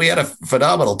a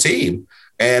phenomenal team.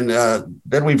 And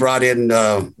then we brought in,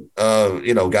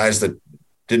 guys that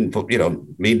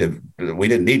we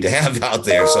didn't need to have out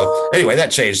there. So anyway, that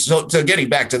changed. So getting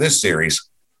back to this series,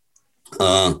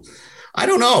 I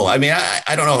don't know. I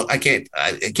don't know. I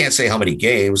can't say how many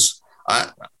games.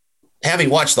 Having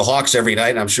watched the Hawks every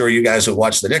night, and I'm sure you guys who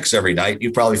watch the Knicks every night, you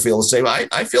probably feel the same.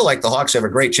 I feel like the Hawks have a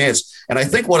great chance. And I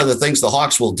think one of the things the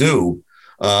Hawks will do,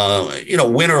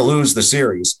 win or lose the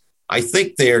series, I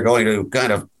think they are going to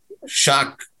kind of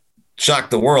shock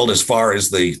the world as far as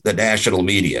the national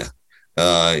media,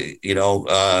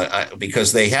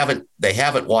 because they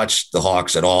haven't watched the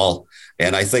Hawks at all.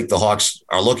 And I think the Hawks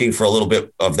are looking for a little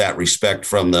bit of that respect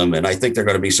from them. And I think they're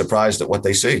going to be surprised at what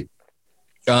they see.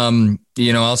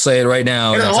 I'll say it right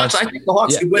now. I think the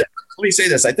Hawks can win. Let me say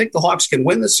this. I think the Hawks can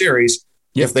win the series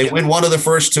if they win one of the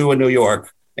first 2 in New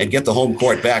York and get the home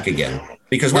court back again,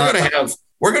 because we're going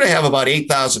to have about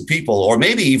 8,000 people, or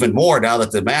maybe even more now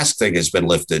that the mask thing has been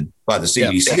lifted by the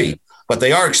CDC, but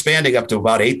they are expanding up to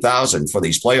about 8,000 for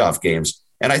these playoff games.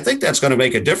 And I think that's going to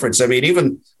make a difference. I mean,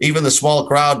 even the small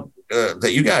crowd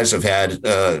that you guys have had,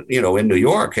 in New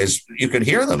York, you can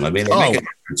hear them. I mean, they make a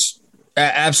difference.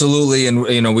 Absolutely.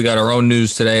 And, we got our own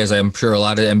news today, as I'm sure a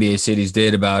lot of NBA cities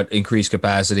did, about increased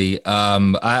capacity.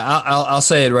 I'll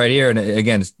say it right here. And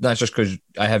again, it's not just because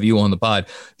I have you on the pod.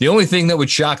 The only thing that would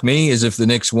shock me is if the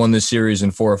Knicks won this series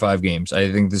in 4 or 5 games. I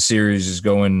think the series is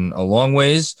going a long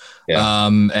ways. Yeah,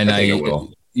 and I think it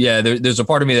will. Yeah, there's a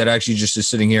part of me that actually just is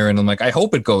sitting here and I'm like, I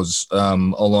hope it goes a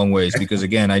long ways because,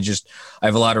 again, I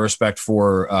have a lot of respect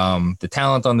for the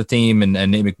talent on the team and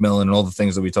Nate McMillan and all the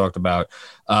things that we talked about.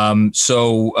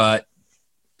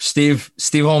 Steve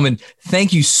Holman,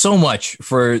 thank you so much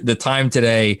for the time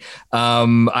today.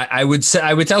 I would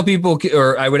tell people,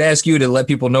 or I would ask you to let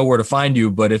people know where to find you,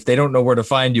 but if they don't know where to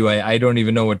find you, I don't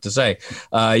even know what to say.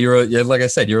 Like I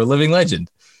said, you're a living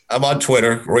legend. I'm on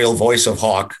Twitter, Real Voice of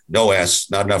Hawk, no S,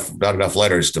 not enough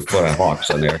letters to put a Hawks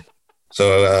on there.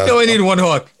 So you only need one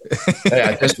Hawk.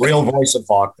 Yeah, just Real Voice of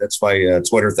Hawk. That's my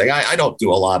Twitter thing. I don't do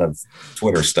a lot of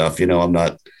Twitter stuff. I'm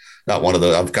not one of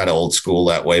I'm kind of old school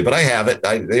that way, but I have it.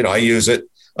 I use it.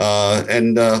 No,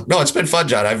 it's been fun,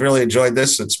 John. I've really enjoyed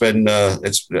this. It's been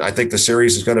I think the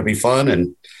series is going to be fun,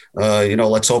 and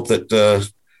let's hope that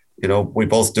we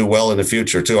both do well in the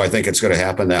future too. I think it's going to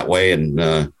happen that way,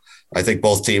 and I think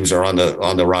both teams are on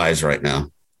the rise right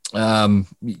now.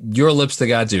 Your lips to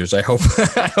God's ears. I hope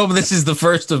this is the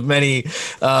first of many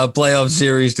playoff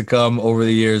series to come over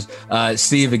the years.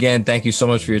 Steve, again, thank you so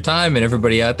much for your time, and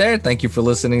everybody out there, thank you for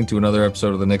listening to another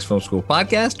episode of the Knicks Film School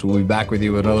podcast. We'll be back with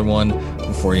you with another one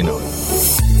before you know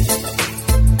it.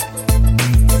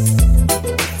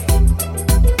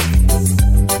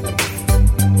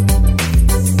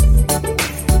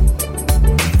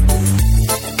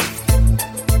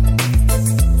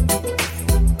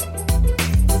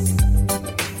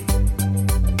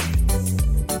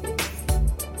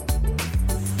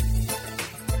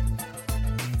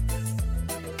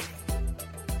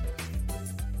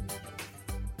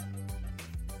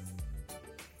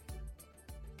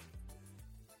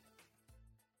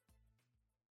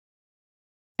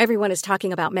 Everyone is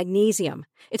talking about magnesium.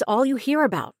 It's all you hear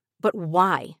about. But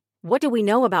why? What do we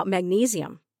know about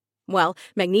magnesium? Well,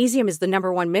 magnesium is the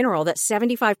number one mineral that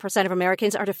 75% of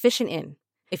Americans are deficient in.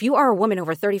 If you are a woman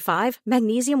over 35,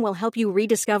 magnesium will help you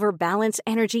rediscover balance,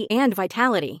 energy, and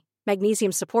vitality.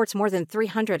 Magnesium supports more than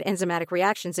 300 enzymatic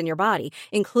reactions in your body,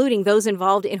 including those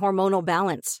involved in hormonal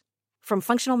balance. From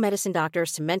functional medicine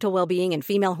doctors to mental well-being and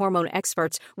female hormone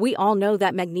experts, we all know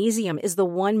that magnesium is the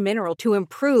one mineral to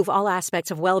improve all aspects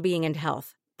of well-being and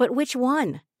health. But which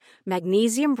one?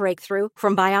 Magnesium Breakthrough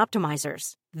from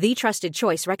Bioptimizers, the trusted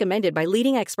choice recommended by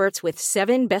leading experts with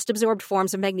 7 best-absorbed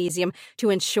forms of magnesium to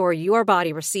ensure your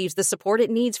body receives the support it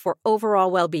needs for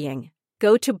overall well-being.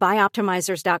 Go to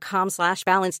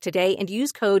bioptimizers.com/balance today and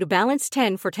use code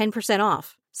BALANCE10 for 10%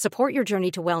 off. Support your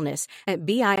journey to wellness at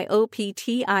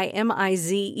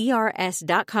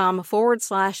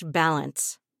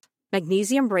bioptimizers.com/balance.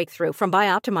 Magnesium Breakthrough from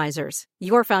Bioptimizers,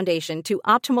 your foundation to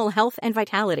optimal health and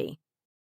vitality.